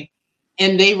train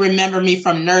and they remember me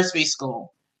from nursery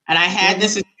school. And I had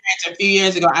this experience a few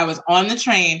years ago. I was on the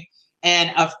train,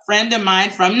 and a friend of mine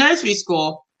from nursery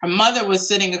school, her mother was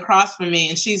sitting across from me,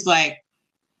 and she's like,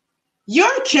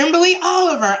 "You're Kimberly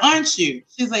Oliver, aren't you?"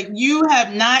 She's like, "You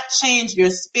have not changed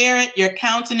your spirit, your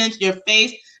countenance, your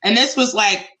face." And this was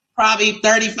like probably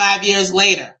 35 years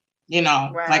later, you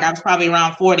know, like I was probably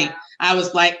around 40. I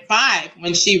was like 5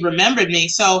 when she remembered me.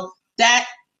 So that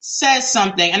says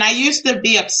something. And I used to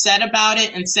be upset about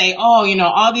it and say, oh, you know,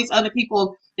 all these other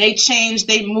people, they changed,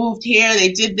 they moved here,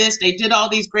 they did this, they did all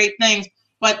these great things.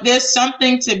 But there's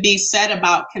something to be said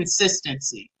about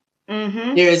consistency.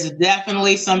 There is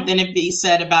definitely something to be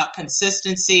said about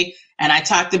consistency. And I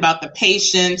talked about the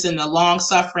patience and the long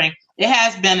suffering. It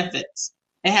has benefits.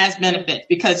 It has benefits,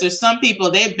 because there's some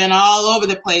people, they've been all over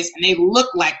the place, and they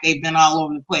look like they've been all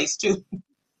over the place too.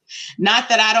 Not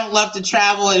that I don't love to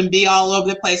travel and be all over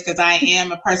the place, because I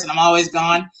am a person, I'm always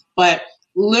gone. But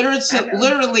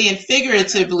literally and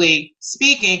figuratively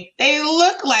speaking, they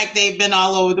look like they've been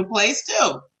all over the place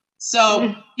too.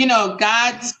 So, you know,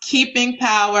 God's keeping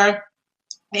power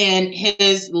and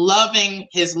his loving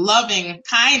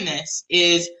kindness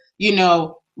is, you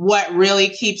know, what really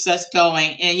keeps us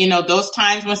going. And, you know, those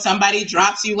times when somebody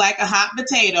drops you like a hot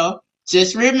potato,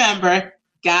 just remember,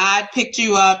 God picked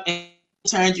you up and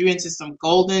turned you into some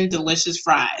golden, delicious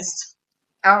fries.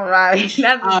 All right.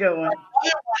 That's a good one. The other one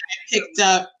I picked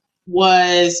up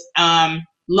was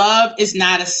love is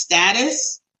not a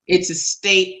status, it's a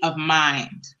state of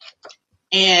mind.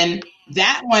 And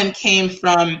that one came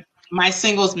from my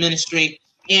singles ministry.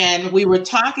 And we were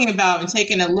talking about and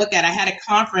taking a look at, I had a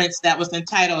conference that was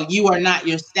entitled, You Are Not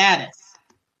Your Status.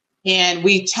 And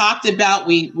we talked about,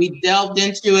 we delved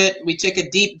into it. We took a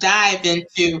deep dive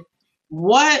into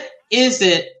what is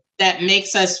it that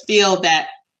makes us feel that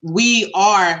we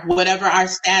are whatever our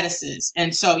status is.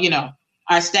 And so, you know,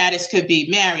 our status could be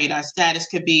married, our status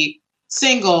could be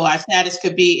single, our status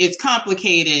could be, it's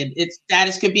complicated, its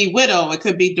status could be widow, it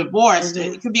could be divorced,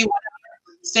 it could be whatever.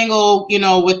 Single, you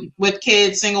know, with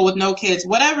kids, single with no kids,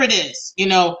 whatever it is, you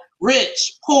know,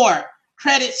 rich, poor,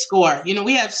 credit score. You know,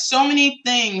 we have so many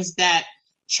things that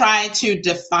try to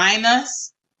define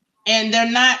us, and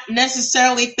they're not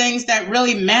necessarily things that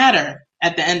really matter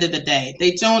at the end of the day.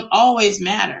 They don't always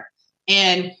matter.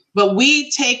 But we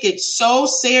take it so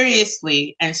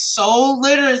seriously and so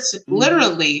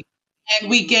literally, and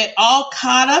we get all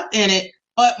caught up in it.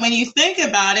 But when you think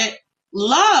about it,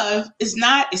 love is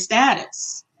not a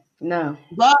status. No.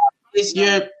 Love is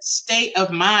your state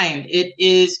of mind. It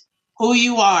is who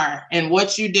you are and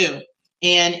what you do.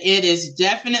 And it is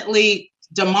definitely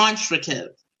demonstrative.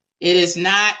 It is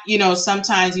not, you know,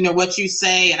 sometimes, you know, what you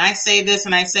say, and I say this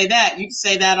and I say that. You can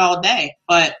say that all day.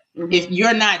 But if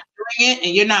you're not doing it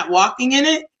and you're not walking in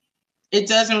it, it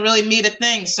doesn't really mean a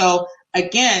thing. So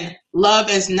again, love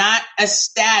is not a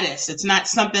status. It's not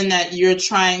something that you're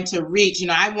trying to reach. You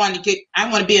know, I want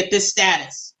to be at this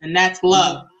status, and that's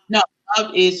love. No,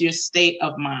 love is your state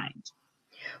of mind.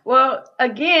 Well,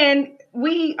 again,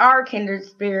 we are kindred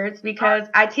spirits because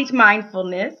I teach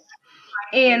mindfulness.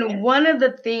 And one of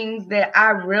the things that I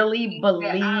really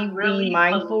believe being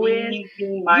mindful is,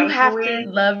 you have to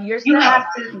love yourself.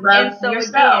 And so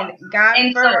again, God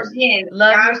first,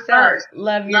 love yourself,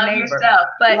 love your neighbor.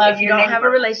 But if you don't have a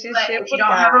relationship with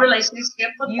God,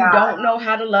 you don't know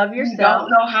how to love yourself,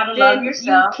 then you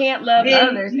can't love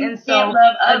others. And so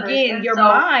again, your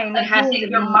mind has to be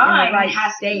in the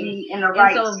right state. And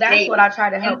so that's what I try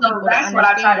to help people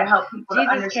to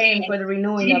understand. Jesus came for the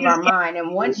renewing of our mind.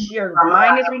 And once your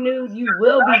mind is renewed, you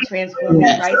will be transformed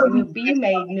in Christ, and you'll be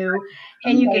made new,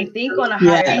 and you can think on a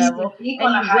higher level, and you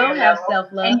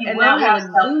will have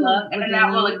self-love, and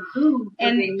that will exude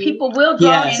within you, and people will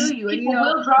draw to you. And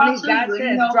when God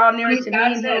says, draw nearer to me,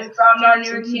 and He'll draw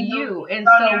nearer to you. And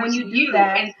so when you do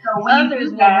that,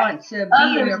 others will want to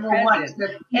be in your presence.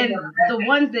 And the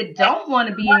ones that don't want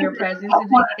to be in your presence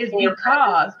is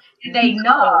because they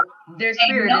know their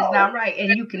spirit is not right,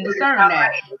 and you can discern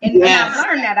that. And I've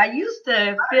learned that. I used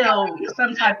to feel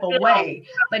some type of way,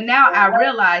 but now I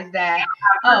realize that,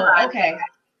 okay,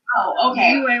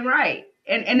 you ain't right.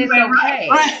 And it's okay.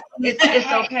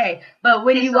 It's okay. But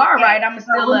when you are right, I'm going to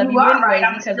still love you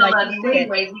anyways, because like you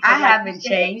said, I haven't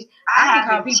changed. I can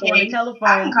call people on the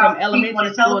telephone from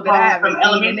elementary school that I haven't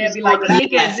seen, and they'll be like,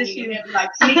 Tamika, is this you?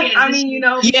 I mean,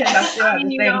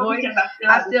 because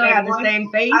I still have the same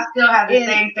voice. I still have the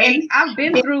same face. And I've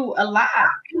been through a lot,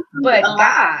 but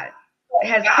God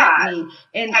has kept me.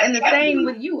 And the same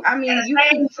with you. I mean, you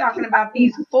keep talking about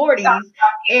these 40s,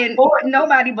 and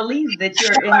nobody believes that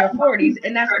you're in your 40s,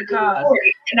 and that's because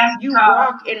you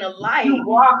walk in a light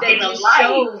that just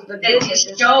shows the goodness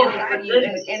that's inside you.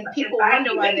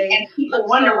 And people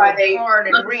wonder why they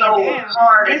look so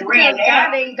hard and ran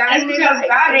down. It's because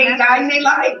God ain't guiding their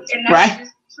life. And that's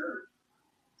just true.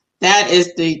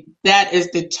 That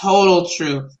is the total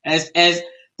truth. As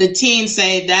the teens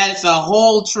say, that's the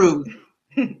whole truth.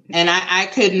 And I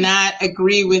could not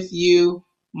agree with you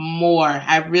more.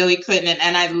 I really couldn't.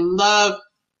 And I love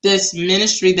this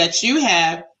ministry that you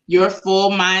have, Your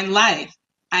Full Mind Life.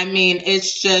 I mean,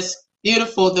 it's just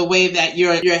beautiful the way that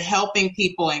you're helping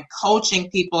people and coaching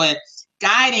people and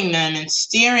guiding them and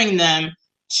steering them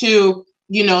to,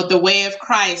 the way of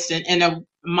Christ, and a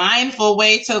mindful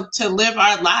way to live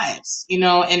our lives, and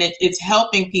it's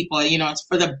helping people, it's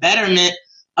for the betterment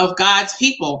of God's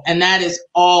people. And that is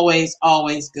always,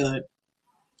 always good.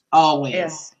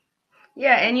 Always.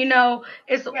 Yeah, and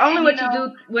it's only what you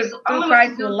do through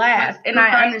Christ will last, and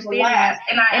I understand that.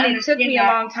 And it took me a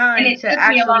long time to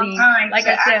actually, like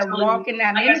I said, walk in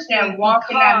that ministry,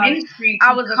 because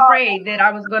I was afraid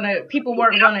that people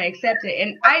weren't gonna accept it.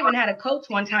 And I even had a coach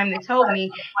one time that told me,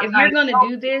 if you're gonna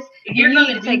do this, you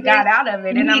need to take God out of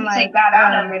it. And I'm like, then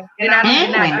I need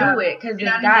to not do it, because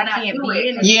if God can't be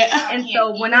in it. Yeah. And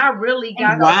so when I really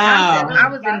got the concept, I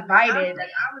was invited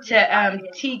to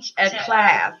teach a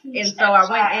class, and so I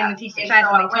went in and teach the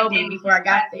class, and they told me before I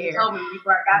got there,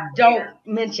 don't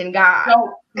mention God.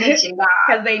 Because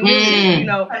they knew, and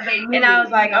I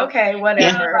was like, okay,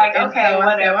 whatever. And so I said,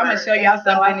 I'm going to show y'all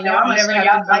something, and y'all never have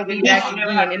to invite me back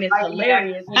again. And it's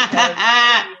hilarious, because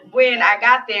when I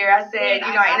got there, I said,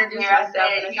 I introduced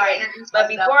myself, and I said, but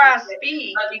before I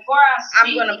speak,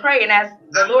 I'm going to pray and ask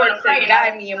the Lord to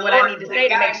guide me in what I need to say,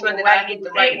 to make sure that I get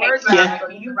the right words out, so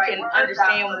you can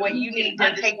understand what you need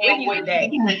to take with you today.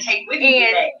 And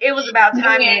it was about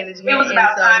time management.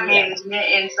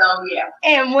 And so, yeah.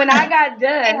 And when I got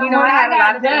done, I had a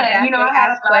lot of feedback. They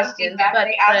asked questions, but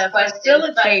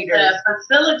the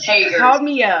facilitator called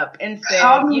me up and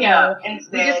said, we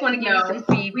just want to give you some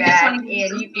feedback, and we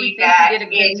think you did a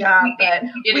good job, but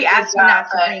we asked you not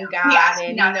to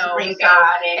bring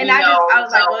God, and I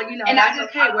was like, well, that's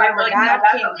okay. Wherever God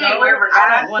can't go,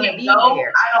 I don't want to be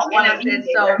there. And I said,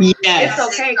 so it's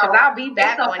okay, because I'll be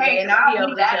back one day, and I'll be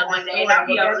able to tell the story. But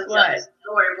guess what?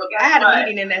 I had a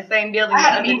meeting in that same building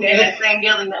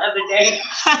the other day.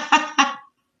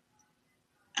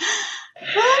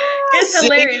 It's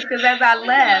hilarious, because as I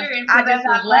left, I just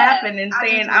was laughing and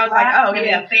saying, I was like, oh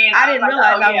yeah, I didn't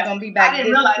realize I was going to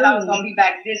be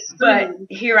back this soon. But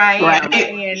here I am,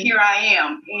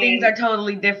 and things are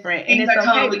totally different. And it's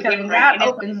okay, because when God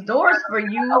opens doors for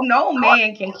you, no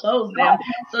man can close them.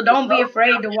 So don't be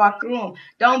afraid to walk through them.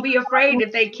 Don't be afraid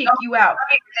if they kick you out.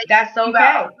 That's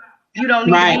okay. You don't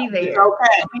need to be there.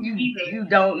 You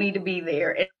don't need to be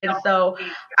there. And so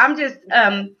I'm just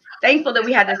thankful that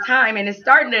we had this time, and it's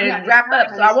starting to wrap up.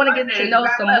 So I want to get to know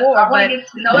some more. But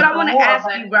what I want to ask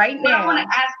you right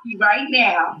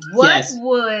now, what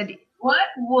would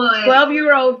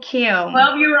 12-year-old Kim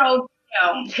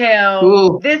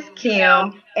tell this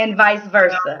Kim, and vice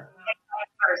versa?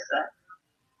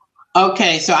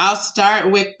 Okay, so I'll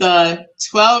start with the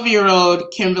 12-year-old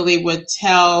Kimberly would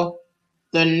tell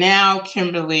the now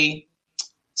Kimberly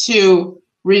to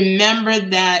remember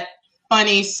that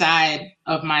funny side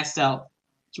of myself,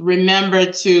 to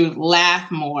remember to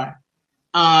laugh more,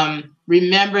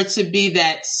 remember to be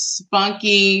that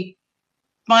spunky,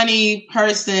 funny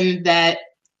person that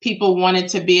people wanted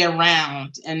to be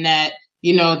around, and that,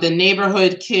 you know, the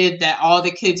neighborhood kid that all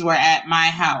the kids were at my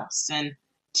house, and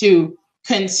to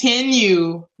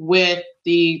continue with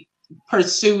the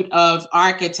pursuit of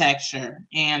architecture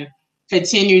and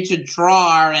continue to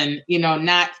draw, and, you know,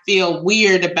 not feel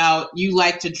weird about you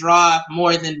like to draw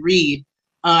more than read.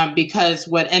 Because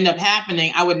what ended up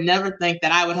happening, I would never think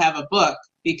that I would have a book,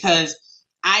 because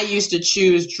I used to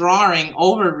choose drawing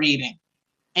over reading.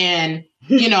 And,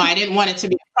 you know, I didn't want it to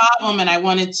be a problem, and I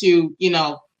wanted to, you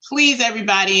know, please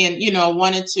everybody, and, you know,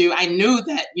 I knew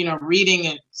that, you know, reading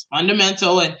is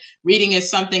fundamental, and reading is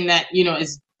something that, you know,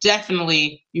 is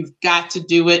definitely, you've got to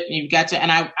do it.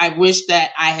 And I wish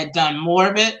that I had done more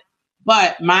of it,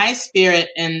 but my spirit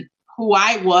and who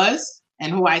I was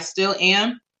and who I still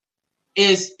am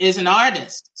is an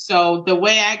artist. So the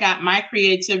way I got my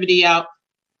creativity out,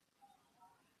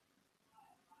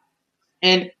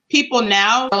 and people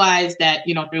now realize that,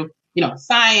 you know, through, you know,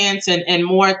 science and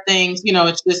more things, you know,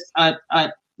 it's just a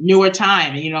newer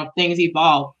time, and, you know, things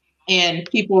evolve, and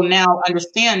people now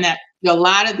understand that a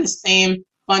lot of the same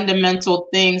fundamental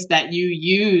things that you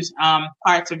use,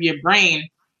 parts of your brain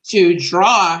to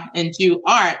draw and do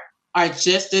art, are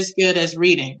just as good as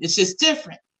reading. It's just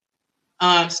different.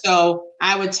 So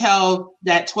I would tell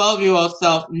that 12-year-old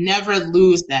self, never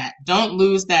lose that. Don't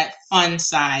lose that fun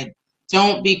side.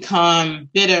 Don't become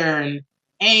bitter and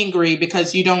angry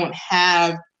because you don't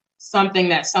have something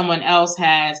that someone else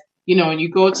has. You know, when you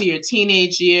go to your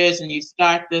teenage years and you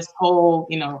start this whole,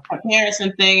 you know,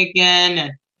 comparison thing again,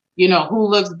 and, you know, who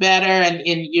looks better, and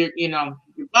you know,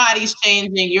 your body's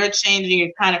changing, you're changing, you're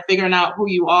kind of figuring out who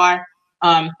you are.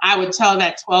 I would tell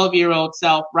that 12-year-old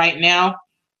self right now,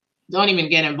 don't even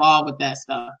get involved with that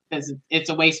stuff, because it's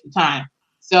a waste of time.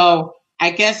 So I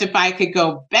guess if I could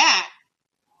go back,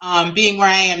 being where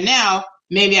I am now,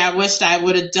 maybe I wished I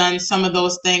would have done some of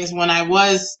those things when I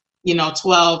was, you know,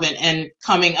 12 and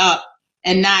coming up,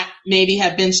 and not maybe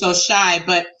have been so shy.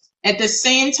 But at the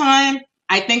same time,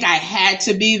 I think I had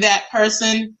to be that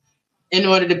person in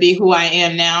order to be who I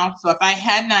am now. So if I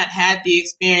had not had the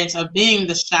experience of being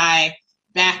the shy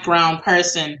background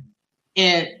person,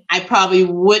 and I probably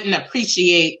wouldn't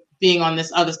appreciate being on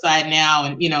this other side now,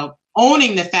 and, you know,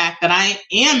 owning the fact that I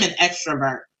am an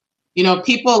extrovert. You know,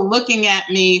 people looking at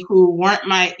me who weren't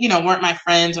my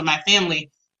friends or my family,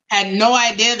 had no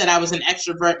idea that I was an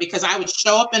extrovert, because I would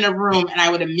show up in a room and I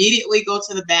would immediately go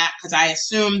to the back, because I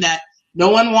assumed that no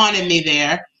one wanted me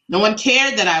there. No one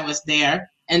cared that I was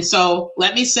there. And so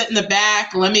let me sit in the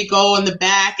back, let me go in the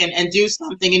back and do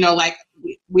something, you know, like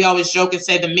we always joke and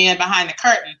say, the man behind the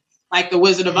curtain, like the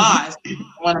Wizard of Oz,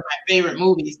 one of my favorite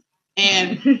movies.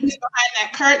 And he's behind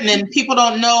that curtain, and people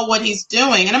don't know what he's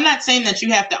doing. And I'm not saying that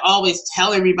you have to always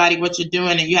tell everybody what you're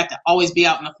doing and you have to always be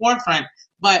out in the forefront.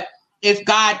 But if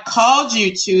God called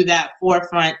you to that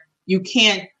forefront, you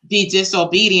can't be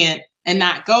disobedient and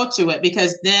not go to it,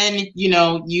 because then, you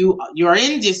know, you're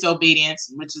in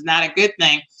disobedience, which is not a good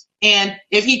thing. And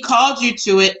if he called you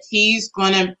to it, he's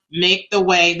going to make the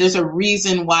way. There's a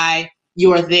reason why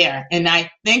you're there. And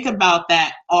I think about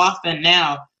that often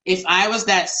now. If I was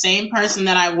that same person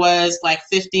that I was like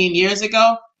 15 years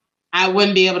ago, I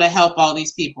wouldn't be able to help all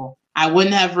these people. I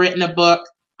wouldn't have written a book.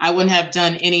 I wouldn't have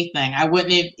done anything. I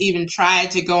wouldn't have even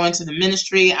tried to go into the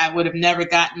ministry. I would have never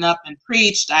gotten up and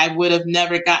preached. I would have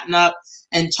never gotten up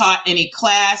and taught any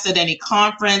class at any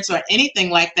conference or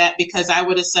anything like that, because I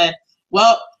would have said,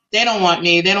 well, they don't want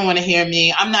me. They don't want to hear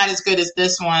me. I'm not as good as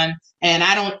this one. And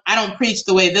I don't preach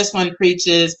the way this one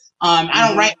preaches. I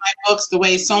don't write my books the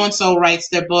way so-and-so writes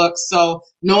their books. So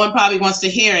no one probably wants to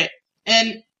hear it.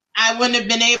 And I wouldn't have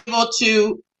been able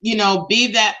to, you know, be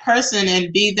that person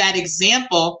and be that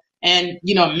example and,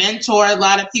 you know, mentor a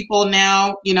lot of people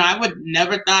now. You know, I would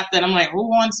never thought that. I'm like, who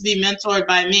wants to be mentored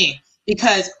by me?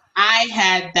 Because I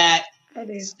had that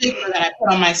stigma that I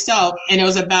put on myself, and it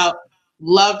was about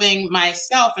loving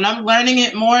myself. And I'm learning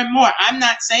it more and more. I'm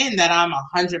not saying that I'm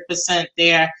 100%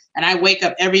 there and I wake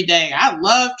up every day, I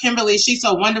love Kimberly, she's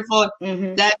so wonderful.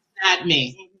 That's not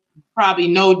me. Probably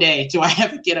no day do I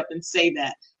ever get up and say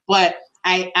that. But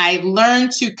I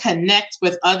learned to connect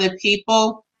with other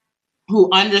people who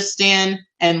understand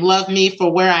and love me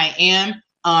for where I am.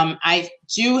 I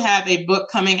do have a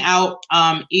book coming out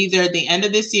either the end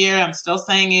of this year, I'm still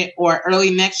saying it, or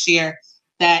early next year,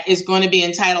 that is going to be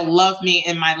entitled Love Me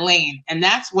in My Lane. And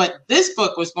that's what this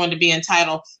book was going to be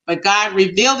entitled. But God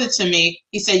revealed it to me.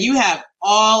 He said, you have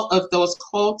all of those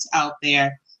quotes out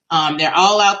there. They're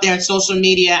all out there on social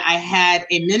media. I had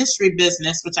a ministry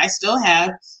business, which I still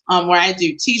have, where I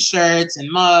do T-shirts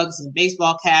and mugs and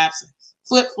baseball caps, and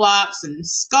flip-flops and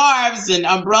scarves and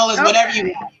umbrellas, whatever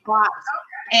you want.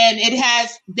 And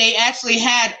they actually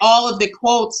had all of the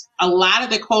quotes. A lot of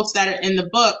the quotes that are in the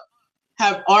book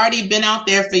have already been out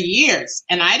there for years.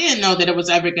 And I didn't know that it was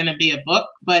ever going to be a book,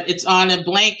 but it's on a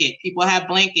blanket. People have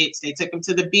blankets. They took them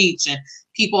to the beach, and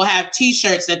people have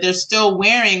T-shirts that they're still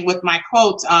wearing with my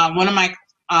quotes. One of my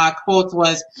quotes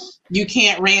was, "You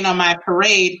can't rain on my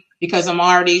parade because I'm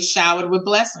already showered with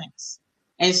blessings."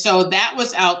 And so that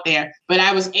was out there, but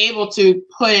I was able to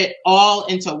put it all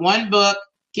into one book,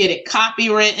 get it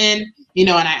copywritten, and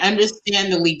I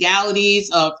understand the legalities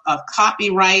of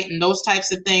copyright and those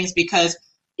types of things, because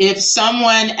if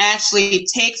someone actually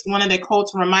takes one of the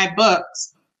quotes from my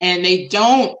books and they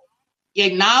don't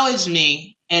acknowledge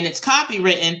me and it's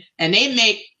copywritten and they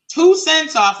make 2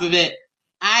 cents off of it,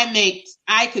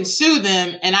 I can sue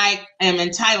them, and I am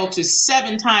entitled to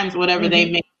 7 times whatever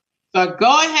they make. So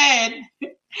go ahead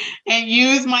and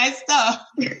use my stuff.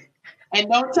 And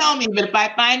don't tell me, but if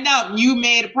I find out you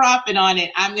made a profit on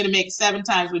it, I'm going to make 7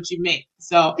 times what you make.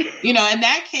 So, and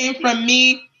that came from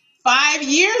me 5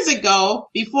 years ago,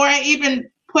 before I even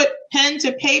put pen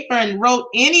to paper and wrote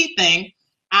anything.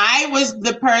 I was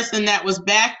the person that was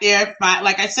back there,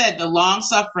 like I said, the long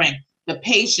suffering, the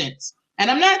patience. And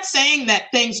I'm not saying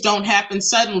that things don't happen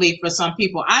suddenly for some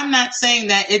people. I'm not saying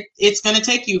that it's going to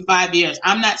take you 5 years.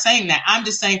 I'm not saying that. I'm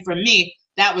just saying for me,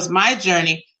 that was my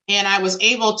journey. And I was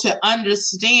able to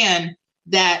understand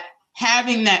that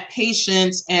having that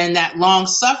patience and that long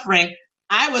suffering,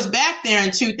 I was back there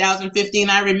in 2015.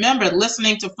 I remember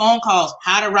listening to phone calls,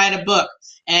 how to write a book,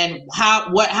 and how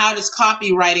does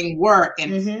copywriting work,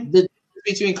 and the difference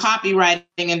between copywriting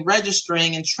and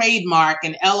registering and trademark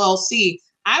and LLC.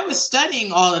 I was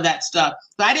studying all of that stuff.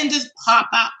 So I didn't just pop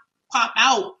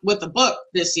out with a book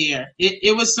this year.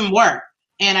 It was some work.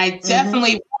 And I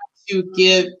definitely want to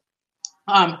give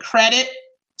credit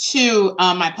to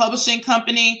my publishing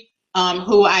company,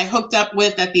 who I hooked up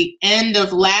with at the end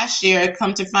of last year.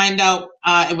 Come to find out,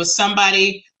 it was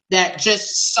somebody that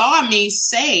just saw me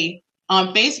say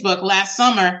on Facebook last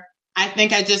summer, I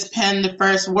think I just penned the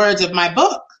first words of my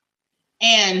book.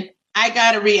 And I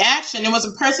got a reaction. It was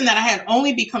a person that I had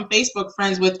only become Facebook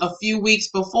friends with a few weeks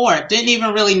before. Didn't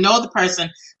even really know the person.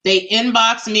 They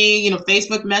inboxed me,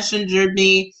 Facebook Messengered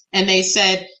me, and they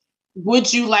said,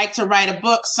 would you like to write a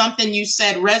book? Something you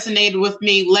said resonated with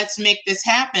me. Let's make this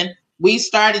happen. We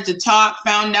started to talk,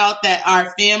 found out that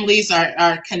our families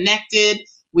are connected.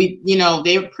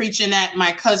 They were preaching at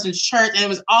my cousin's church, and it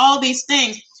was all these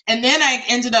things. And then I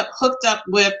ended up hooked up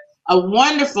with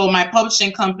my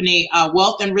publishing company,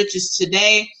 Wealth and Riches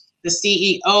Today. The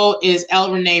CEO is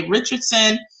L. Renee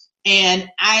Richardson. And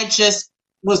I just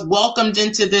was welcomed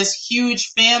into this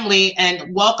huge family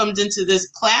and welcomed into this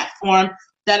platform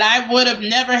that I would have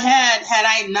never had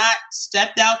I not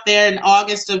stepped out there in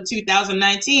August of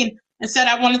 2019 and said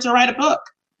I wanted to write a book.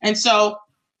 And so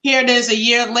here it is a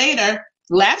year later.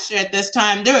 Last year at this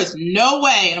time, there is no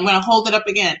way, and I'm going to hold it up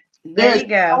again. There you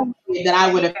go. No way that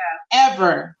I would have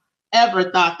ever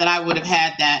thought that I would have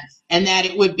had that, and that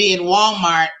it would be in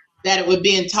Walmart, that it would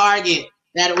be in Target,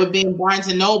 that it would be in Barnes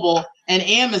and Noble and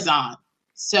Amazon.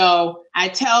 So I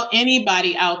tell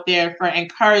anybody out there for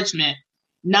encouragement,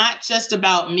 not just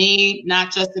about me,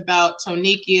 not just about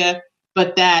Tonikia,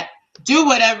 but that do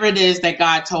whatever it is that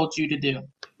God told you to do.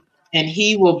 And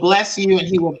he will bless you, and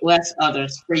he will bless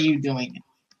others for you doing it.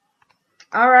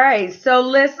 All right. So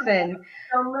listen,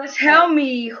 tell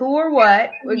me who or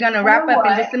what. We're going to wrap up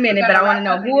in just a minute, but I want to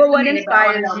know who or what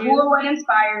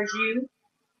inspires you.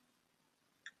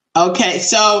 Okay.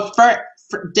 So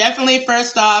definitely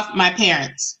first off, my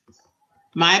parents,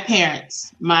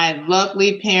 my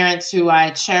lovely parents who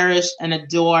I cherish and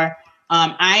adore.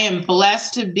 I am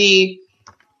blessed to be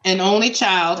an only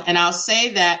child. And I'll say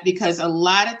that because a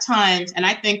lot of times, and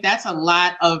I think that's a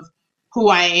lot of who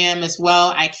I am as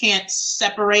well. I can't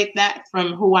separate that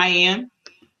from who I am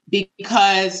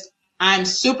because I'm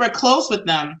super close with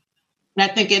them. And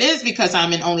I think it is because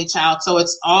I'm an only child. So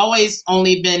it's always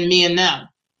only been me and them.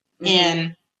 Mm-hmm.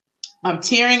 And I'm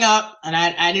tearing up, and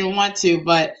I didn't want to,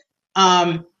 but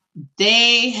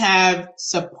they have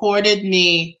supported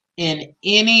me in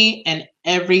any and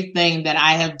everything that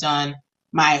I have done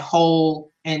my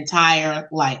whole entire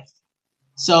life.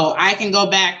 So I can go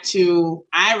back to,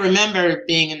 I remember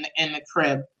being in the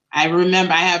crib. I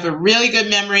have a really good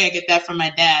memory. I get that from my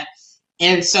dad.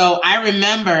 And so I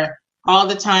remember all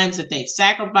the times that they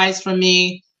sacrificed for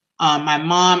me. My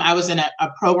mom, I was in a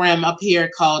program up here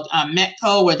called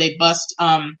Metco, where they bused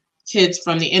kids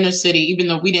from the inner city, even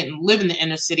though we didn't live in the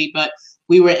inner city, but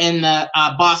we were in the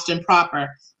Boston proper,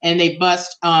 and they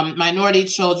bused minority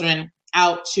children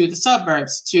out to the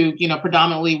suburbs, to, you know,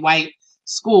 predominantly white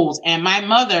schools. And my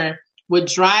mother would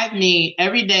drive me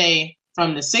every day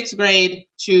from the 6th grade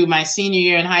to my senior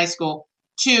year in high school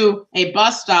to a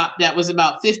bus stop that was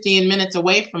about 15 minutes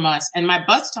away from us. And my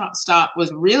bus stop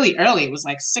was really early. It was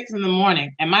like 6 a.m.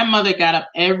 And my mother got up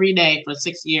every day for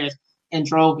 6 years and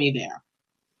drove me there.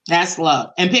 That's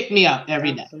love. And picked me up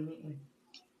every day. Absolutely.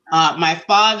 My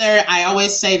father, I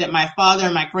always say that my father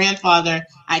and my grandfather,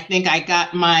 I think I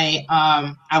got my,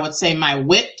 I would say my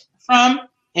wit from,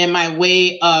 and my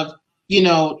way of, you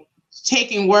know,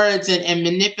 taking words and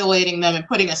manipulating them and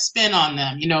putting a spin on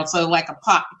them, you know, so like a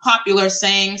popular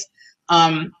sayings.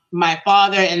 My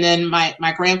father, and then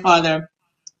my grandfather,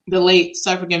 the late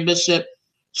suffragan Bishop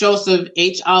Joseph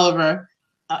H. Oliver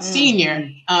Sr.,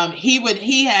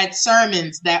 he had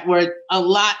sermons that were a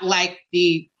lot like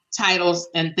the titles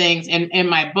and things in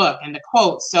my book and the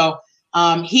quotes. So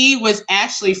he was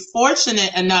actually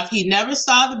fortunate enough. He never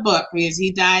saw the book because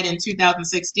he died in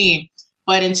 2016.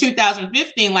 But in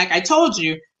 2015, like I told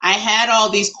you, I had all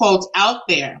these quotes out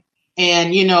there,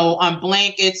 and, you know, on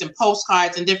blankets and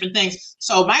postcards and different things.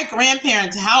 So my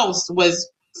grandparents' house was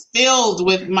filled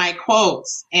with my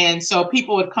quotes. And so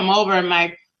people would come over, and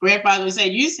my grandfather would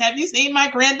say, have you seen my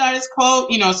granddaughter's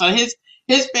quote? You know, so his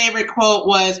favorite quote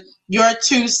was, "Your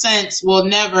 2 cents will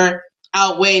never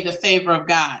outweigh the favor of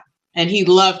God." And he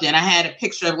loved it. I had a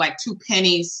picture of like 2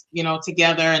 pennies, you know,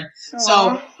 together. And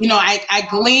so, you know, I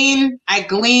glean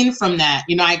from that.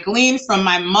 You know, I glean from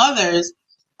my mother's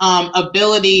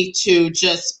ability to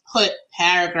just put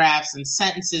paragraphs and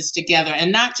sentences together.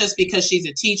 And not just because she's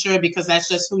a teacher, because that's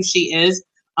just who she is.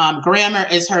 Grammar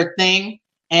is her thing.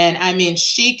 And I mean,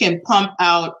 she can pump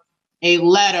out a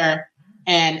letter.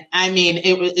 And I mean,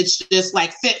 it's just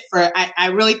like fit for, I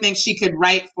really think she could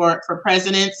write for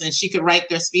presidents, and she could write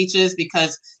their speeches,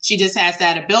 because she just has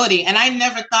that ability. And I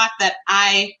never thought that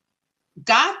I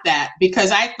got that, because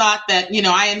I thought that, you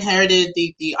know, I inherited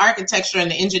the architecture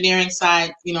and the engineering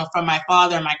side, you know, from my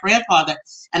father and my grandfather.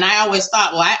 And I always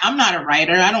thought, well, I'm not a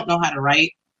writer. I don't know how to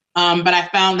write. But I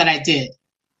found that I did.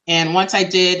 And once I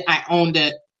did, I owned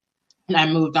it, and I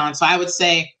moved on. So I would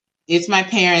say it's my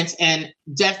parents, and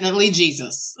definitely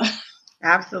Jesus.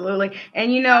 Absolutely.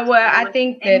 And you know what? I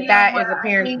think that is a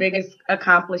parent's biggest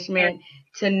accomplishment,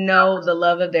 to know the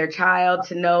love of their child,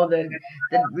 to know the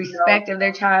respect of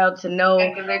their child, to know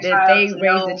that they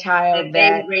raised a child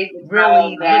that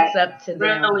really looks up to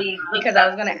them. Because I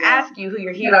was going to ask you who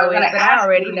your hero is, but I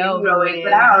already know who it is. You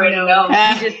know,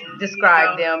 you just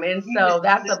described them. And so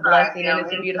that's a blessing, and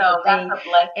it's a beautiful thing.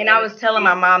 And I was telling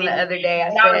my mom the other day, I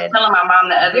said,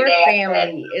 your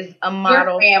family is a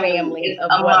model family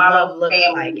of what love looks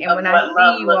like. And when I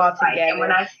see you all together,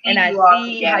 and I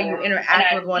see how you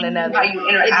interact with one another,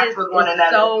 it just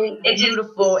is so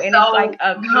beautiful, and it's like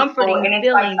a comforting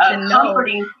feeling to know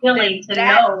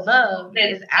that love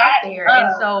is out there.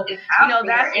 And so, you know,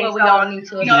 that's what we all need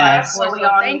to aspire for. So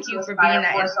thank you for being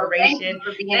that inspiration.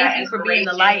 Thank you for being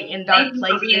the light in dark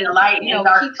places. You know,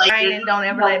 keep shining. Don't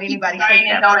ever let anybody take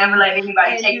that from you.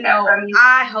 And, you know,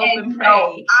 I hope and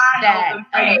pray that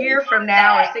a year from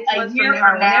now, or 6 months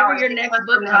from now, or whenever your next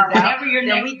book comes out,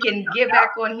 that we can get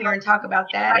back on here and talk about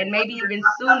that, and maybe even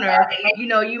sooner. You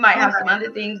know, you might have some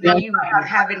other things that you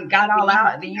haven't got all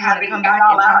out that you want to come back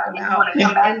and talk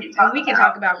about. And we can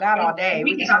talk about God all day.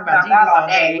 We can talk about Jesus all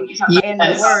day, and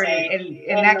the Word,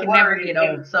 and that can never get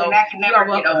old. So you are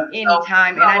welcome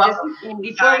anytime. And I just,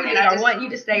 before we leave, I want you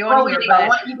to stay on here, but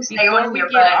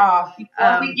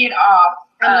before we get off,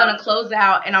 I'm going to close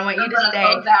out, and I want you to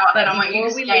stay. But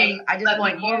before we leave, I just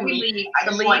want you to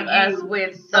leave us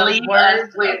with some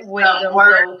words of wisdom,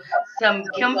 so some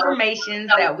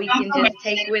confirmations that we can just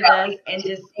take with us and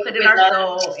just put in our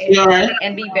soul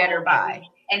and be better by.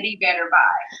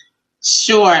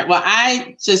 Sure. Well,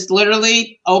 I just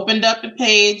literally opened up the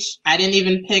page. I didn't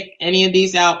even pick any of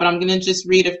these out, but I'm going to just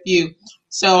read a few.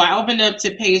 So I opened up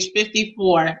to page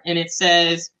 54, and it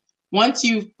says, once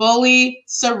you fully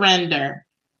surrender,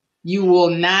 you will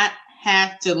not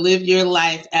have to live your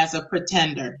life as a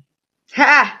pretender.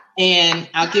 Ha! And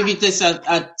I'll give you just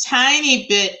a tiny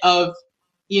bit of,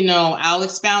 you know, I'll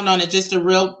expound on it just a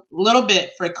little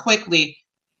bit for quickly.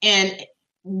 And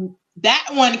that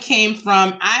one came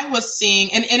from, I was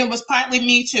seeing, and it was partly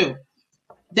me too,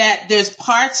 that there's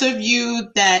parts of you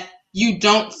that you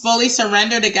don't fully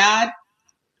surrender to God.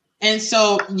 And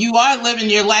so you are living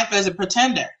your life as a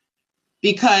pretender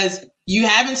because you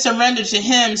haven't surrendered to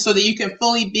him so that you can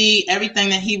fully be everything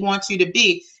that he wants you to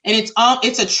be. And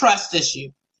it's a trust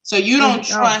issue. So you don't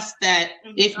trust that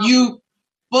if you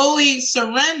fully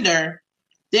surrender,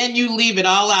 then you leave it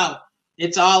all out.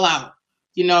 It's all out.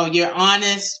 You know, you're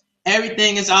honest.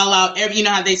 Everything is all out. You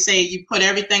know how they say you put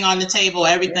everything on the table,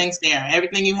 everything's there.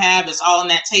 Everything you have is all on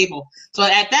that table. So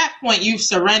at that point, you've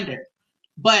surrendered.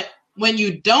 But when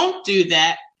you don't do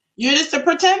that, you're just a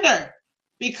pretender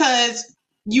because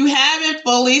you haven't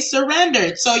fully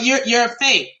surrendered. So you're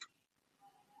fake,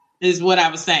 is what I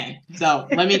was saying. So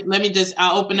let me just,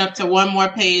 I'll open up to one more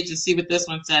page and see what this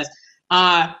one says.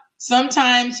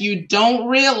 Sometimes you don't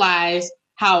realize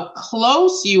how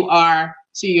close you are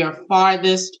to your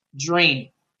farthest dream.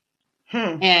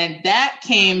 And that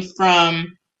came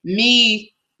from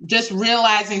me just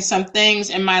realizing some things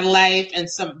in my life and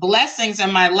some blessings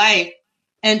in my life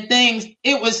and things.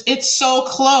 It's so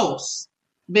close,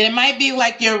 but it might be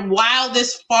like your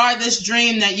wildest, farthest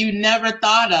dream that you never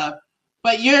thought of,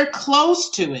 but you're close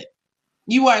to it.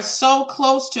 You are so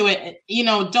close to it. You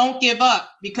know, don't give up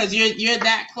because you're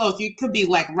that close. You could be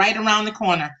like right around the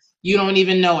corner. You don't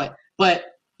even know it, but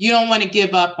you don't want to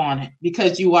give up on it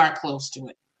because you are close to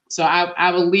it. So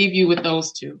I will leave you with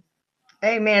those two.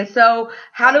 Amen. So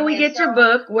how do we get your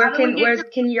book? Where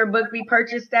can your book be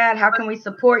purchased at? How can we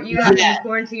support you? How can we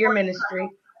pour into your ministry?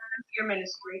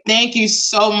 Thank you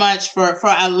so much for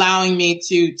allowing me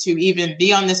to even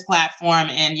be on this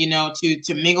platform and, you know,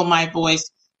 to mingle my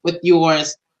voice with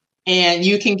yours. And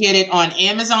you can get it on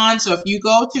Amazon. So if you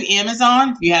go to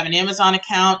Amazon, if you have an Amazon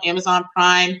account, Amazon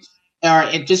Prime, or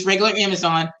just regular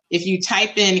Amazon, if you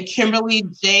type in Kimberly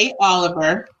J.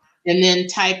 Oliver and then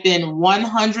type in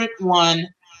 101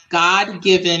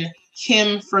 God-given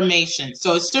Kimformation.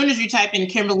 So as soon as you type in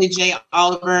Kimberly J.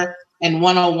 Oliver and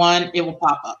 101, it will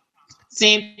pop up.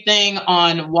 Same thing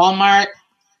on Walmart,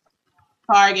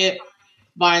 Target,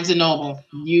 Barnes & Noble.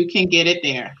 You can get it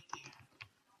there.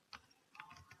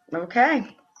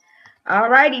 Okay. All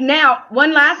righty. Now,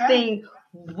 one last thing.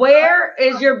 Where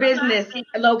is your business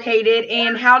located,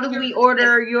 and how do we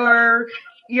order your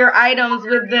items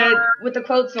with the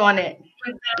quotes on it?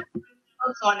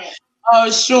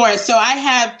 Oh, sure. So I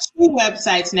have two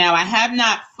websites now. I have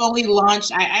not fully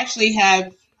launched. I actually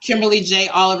have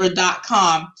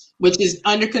KimberlyJOliver.com, which is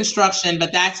under construction,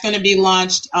 but that's going to be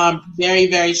launched very,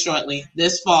 very shortly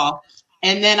this fall.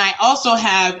 And then I also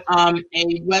have a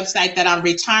website that I'm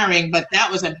retiring, but that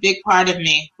was a big part of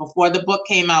me before the book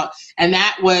came out. And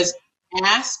that was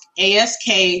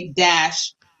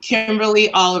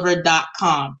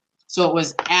ask-KimberlyOliver.com. So it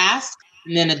was ask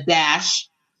and then a dash,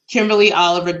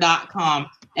 KimberlyOliver.com.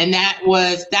 And that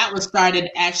was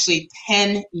started actually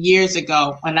 10 years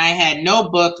ago when I had no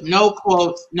book, no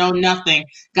quotes, no nothing.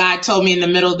 God told me in the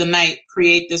middle of the night,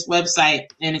 create this website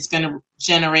and it's going to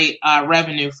generate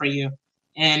revenue for you.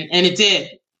 And it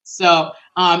did. So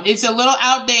it's a little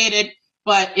outdated,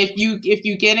 but if you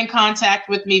get in contact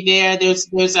with me there's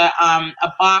a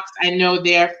box I know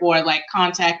there for like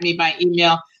contact me by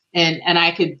email, and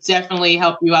I could definitely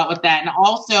help you out with that. And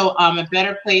also a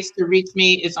better place to reach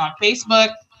me is on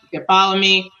Facebook. You can follow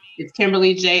me. It's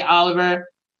Kimberly J. Oliver,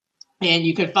 and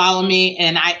you can follow me.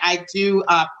 And I do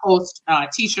post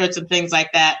T-shirts and things like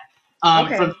that. From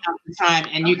time to time,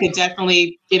 and you can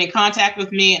definitely get in contact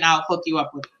with me and I'll hook you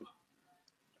up with it.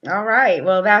 All right.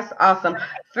 Well, that's awesome.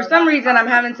 For some reason, I'm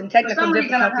having some technical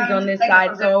difficulties on this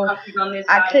side, so I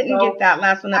couldn't get that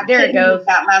last one up. There it goes.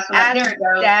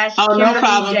 Oh, no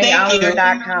problem. Thank you.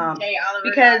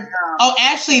 Because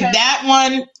actually, that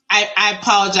one, I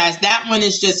apologize. That one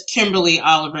is just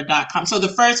KimberlyOliver.com. So the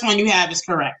first one you have is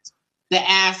correct. The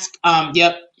ask,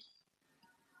 yep.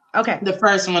 Okay. The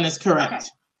first one is correct.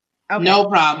 Okay. No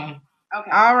problem.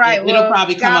 Okay. All right. It'll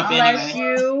probably come up anyway. God bless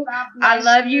you. I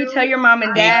love you. Tell your mom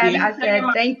and dad I said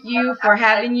thank you for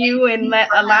having you and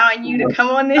allowing you to come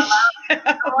on this show.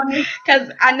 Because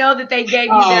I know that they gave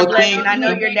you their blessing. I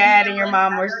know your dad and your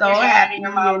mom were so happy. And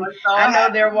I know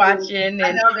they're watching.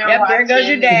 And yep, there goes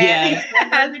your dad. Yes.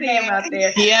 I see him out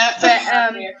there. Yeah. But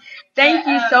thank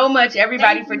you so much,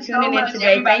 everybody, for tuning in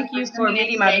today. Thank you for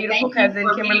meeting my beautiful cousin,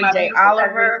 Kimberly J.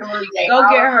 Oliver. Go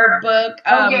get her book,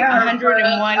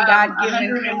 101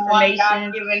 God-Given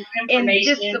Information, and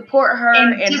just support her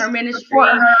and her ministry.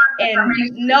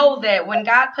 And know that when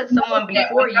God puts someone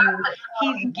before you,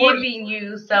 He's giving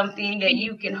you something that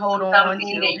you can hold on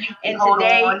to. And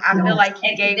today, I feel like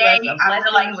He gave us a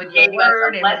blessing with your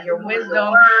word and with your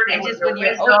wisdom and just with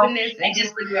your openness and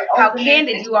just how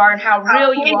candid you are and how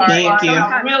real you are. Thank you.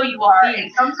 Sometimes people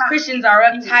think Christians are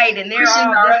uptight and they're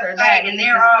all this or that, and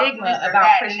there's a stigma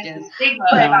about Christians.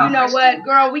 But you know what,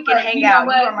 girl, we can hang out.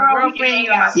 You are my girlfriend,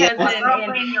 you're my cousin,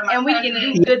 and we can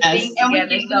do good things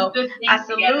together. So I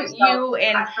salute you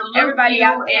and everybody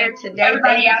out there today.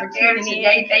 Thank you for tuning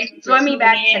in. Join me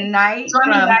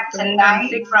back tonight from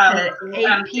 6 to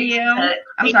 8 p.m.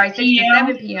 I'm sorry, 6 to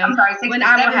 7 p.m. when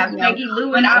I will have Peggy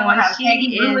Lewis on.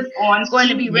 She is going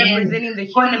to be representing the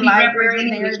Human Library.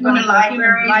 There's going to be a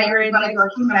Human Library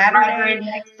next Saturday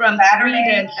from 3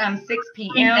 to 6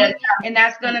 p.m. And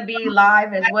that's going to be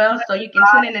live as well. So you can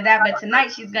tune into that. But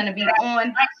tonight she's going to be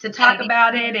on to talk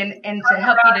about it and to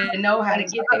help you to know how to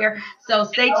get there. So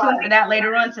stay tuned for that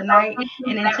later on tonight.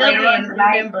 And until then,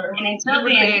 remember, you were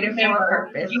created for a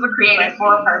purpose. You were created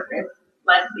for a purpose.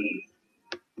 Blessings.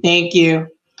 Thank you.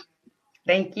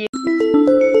 Thank you.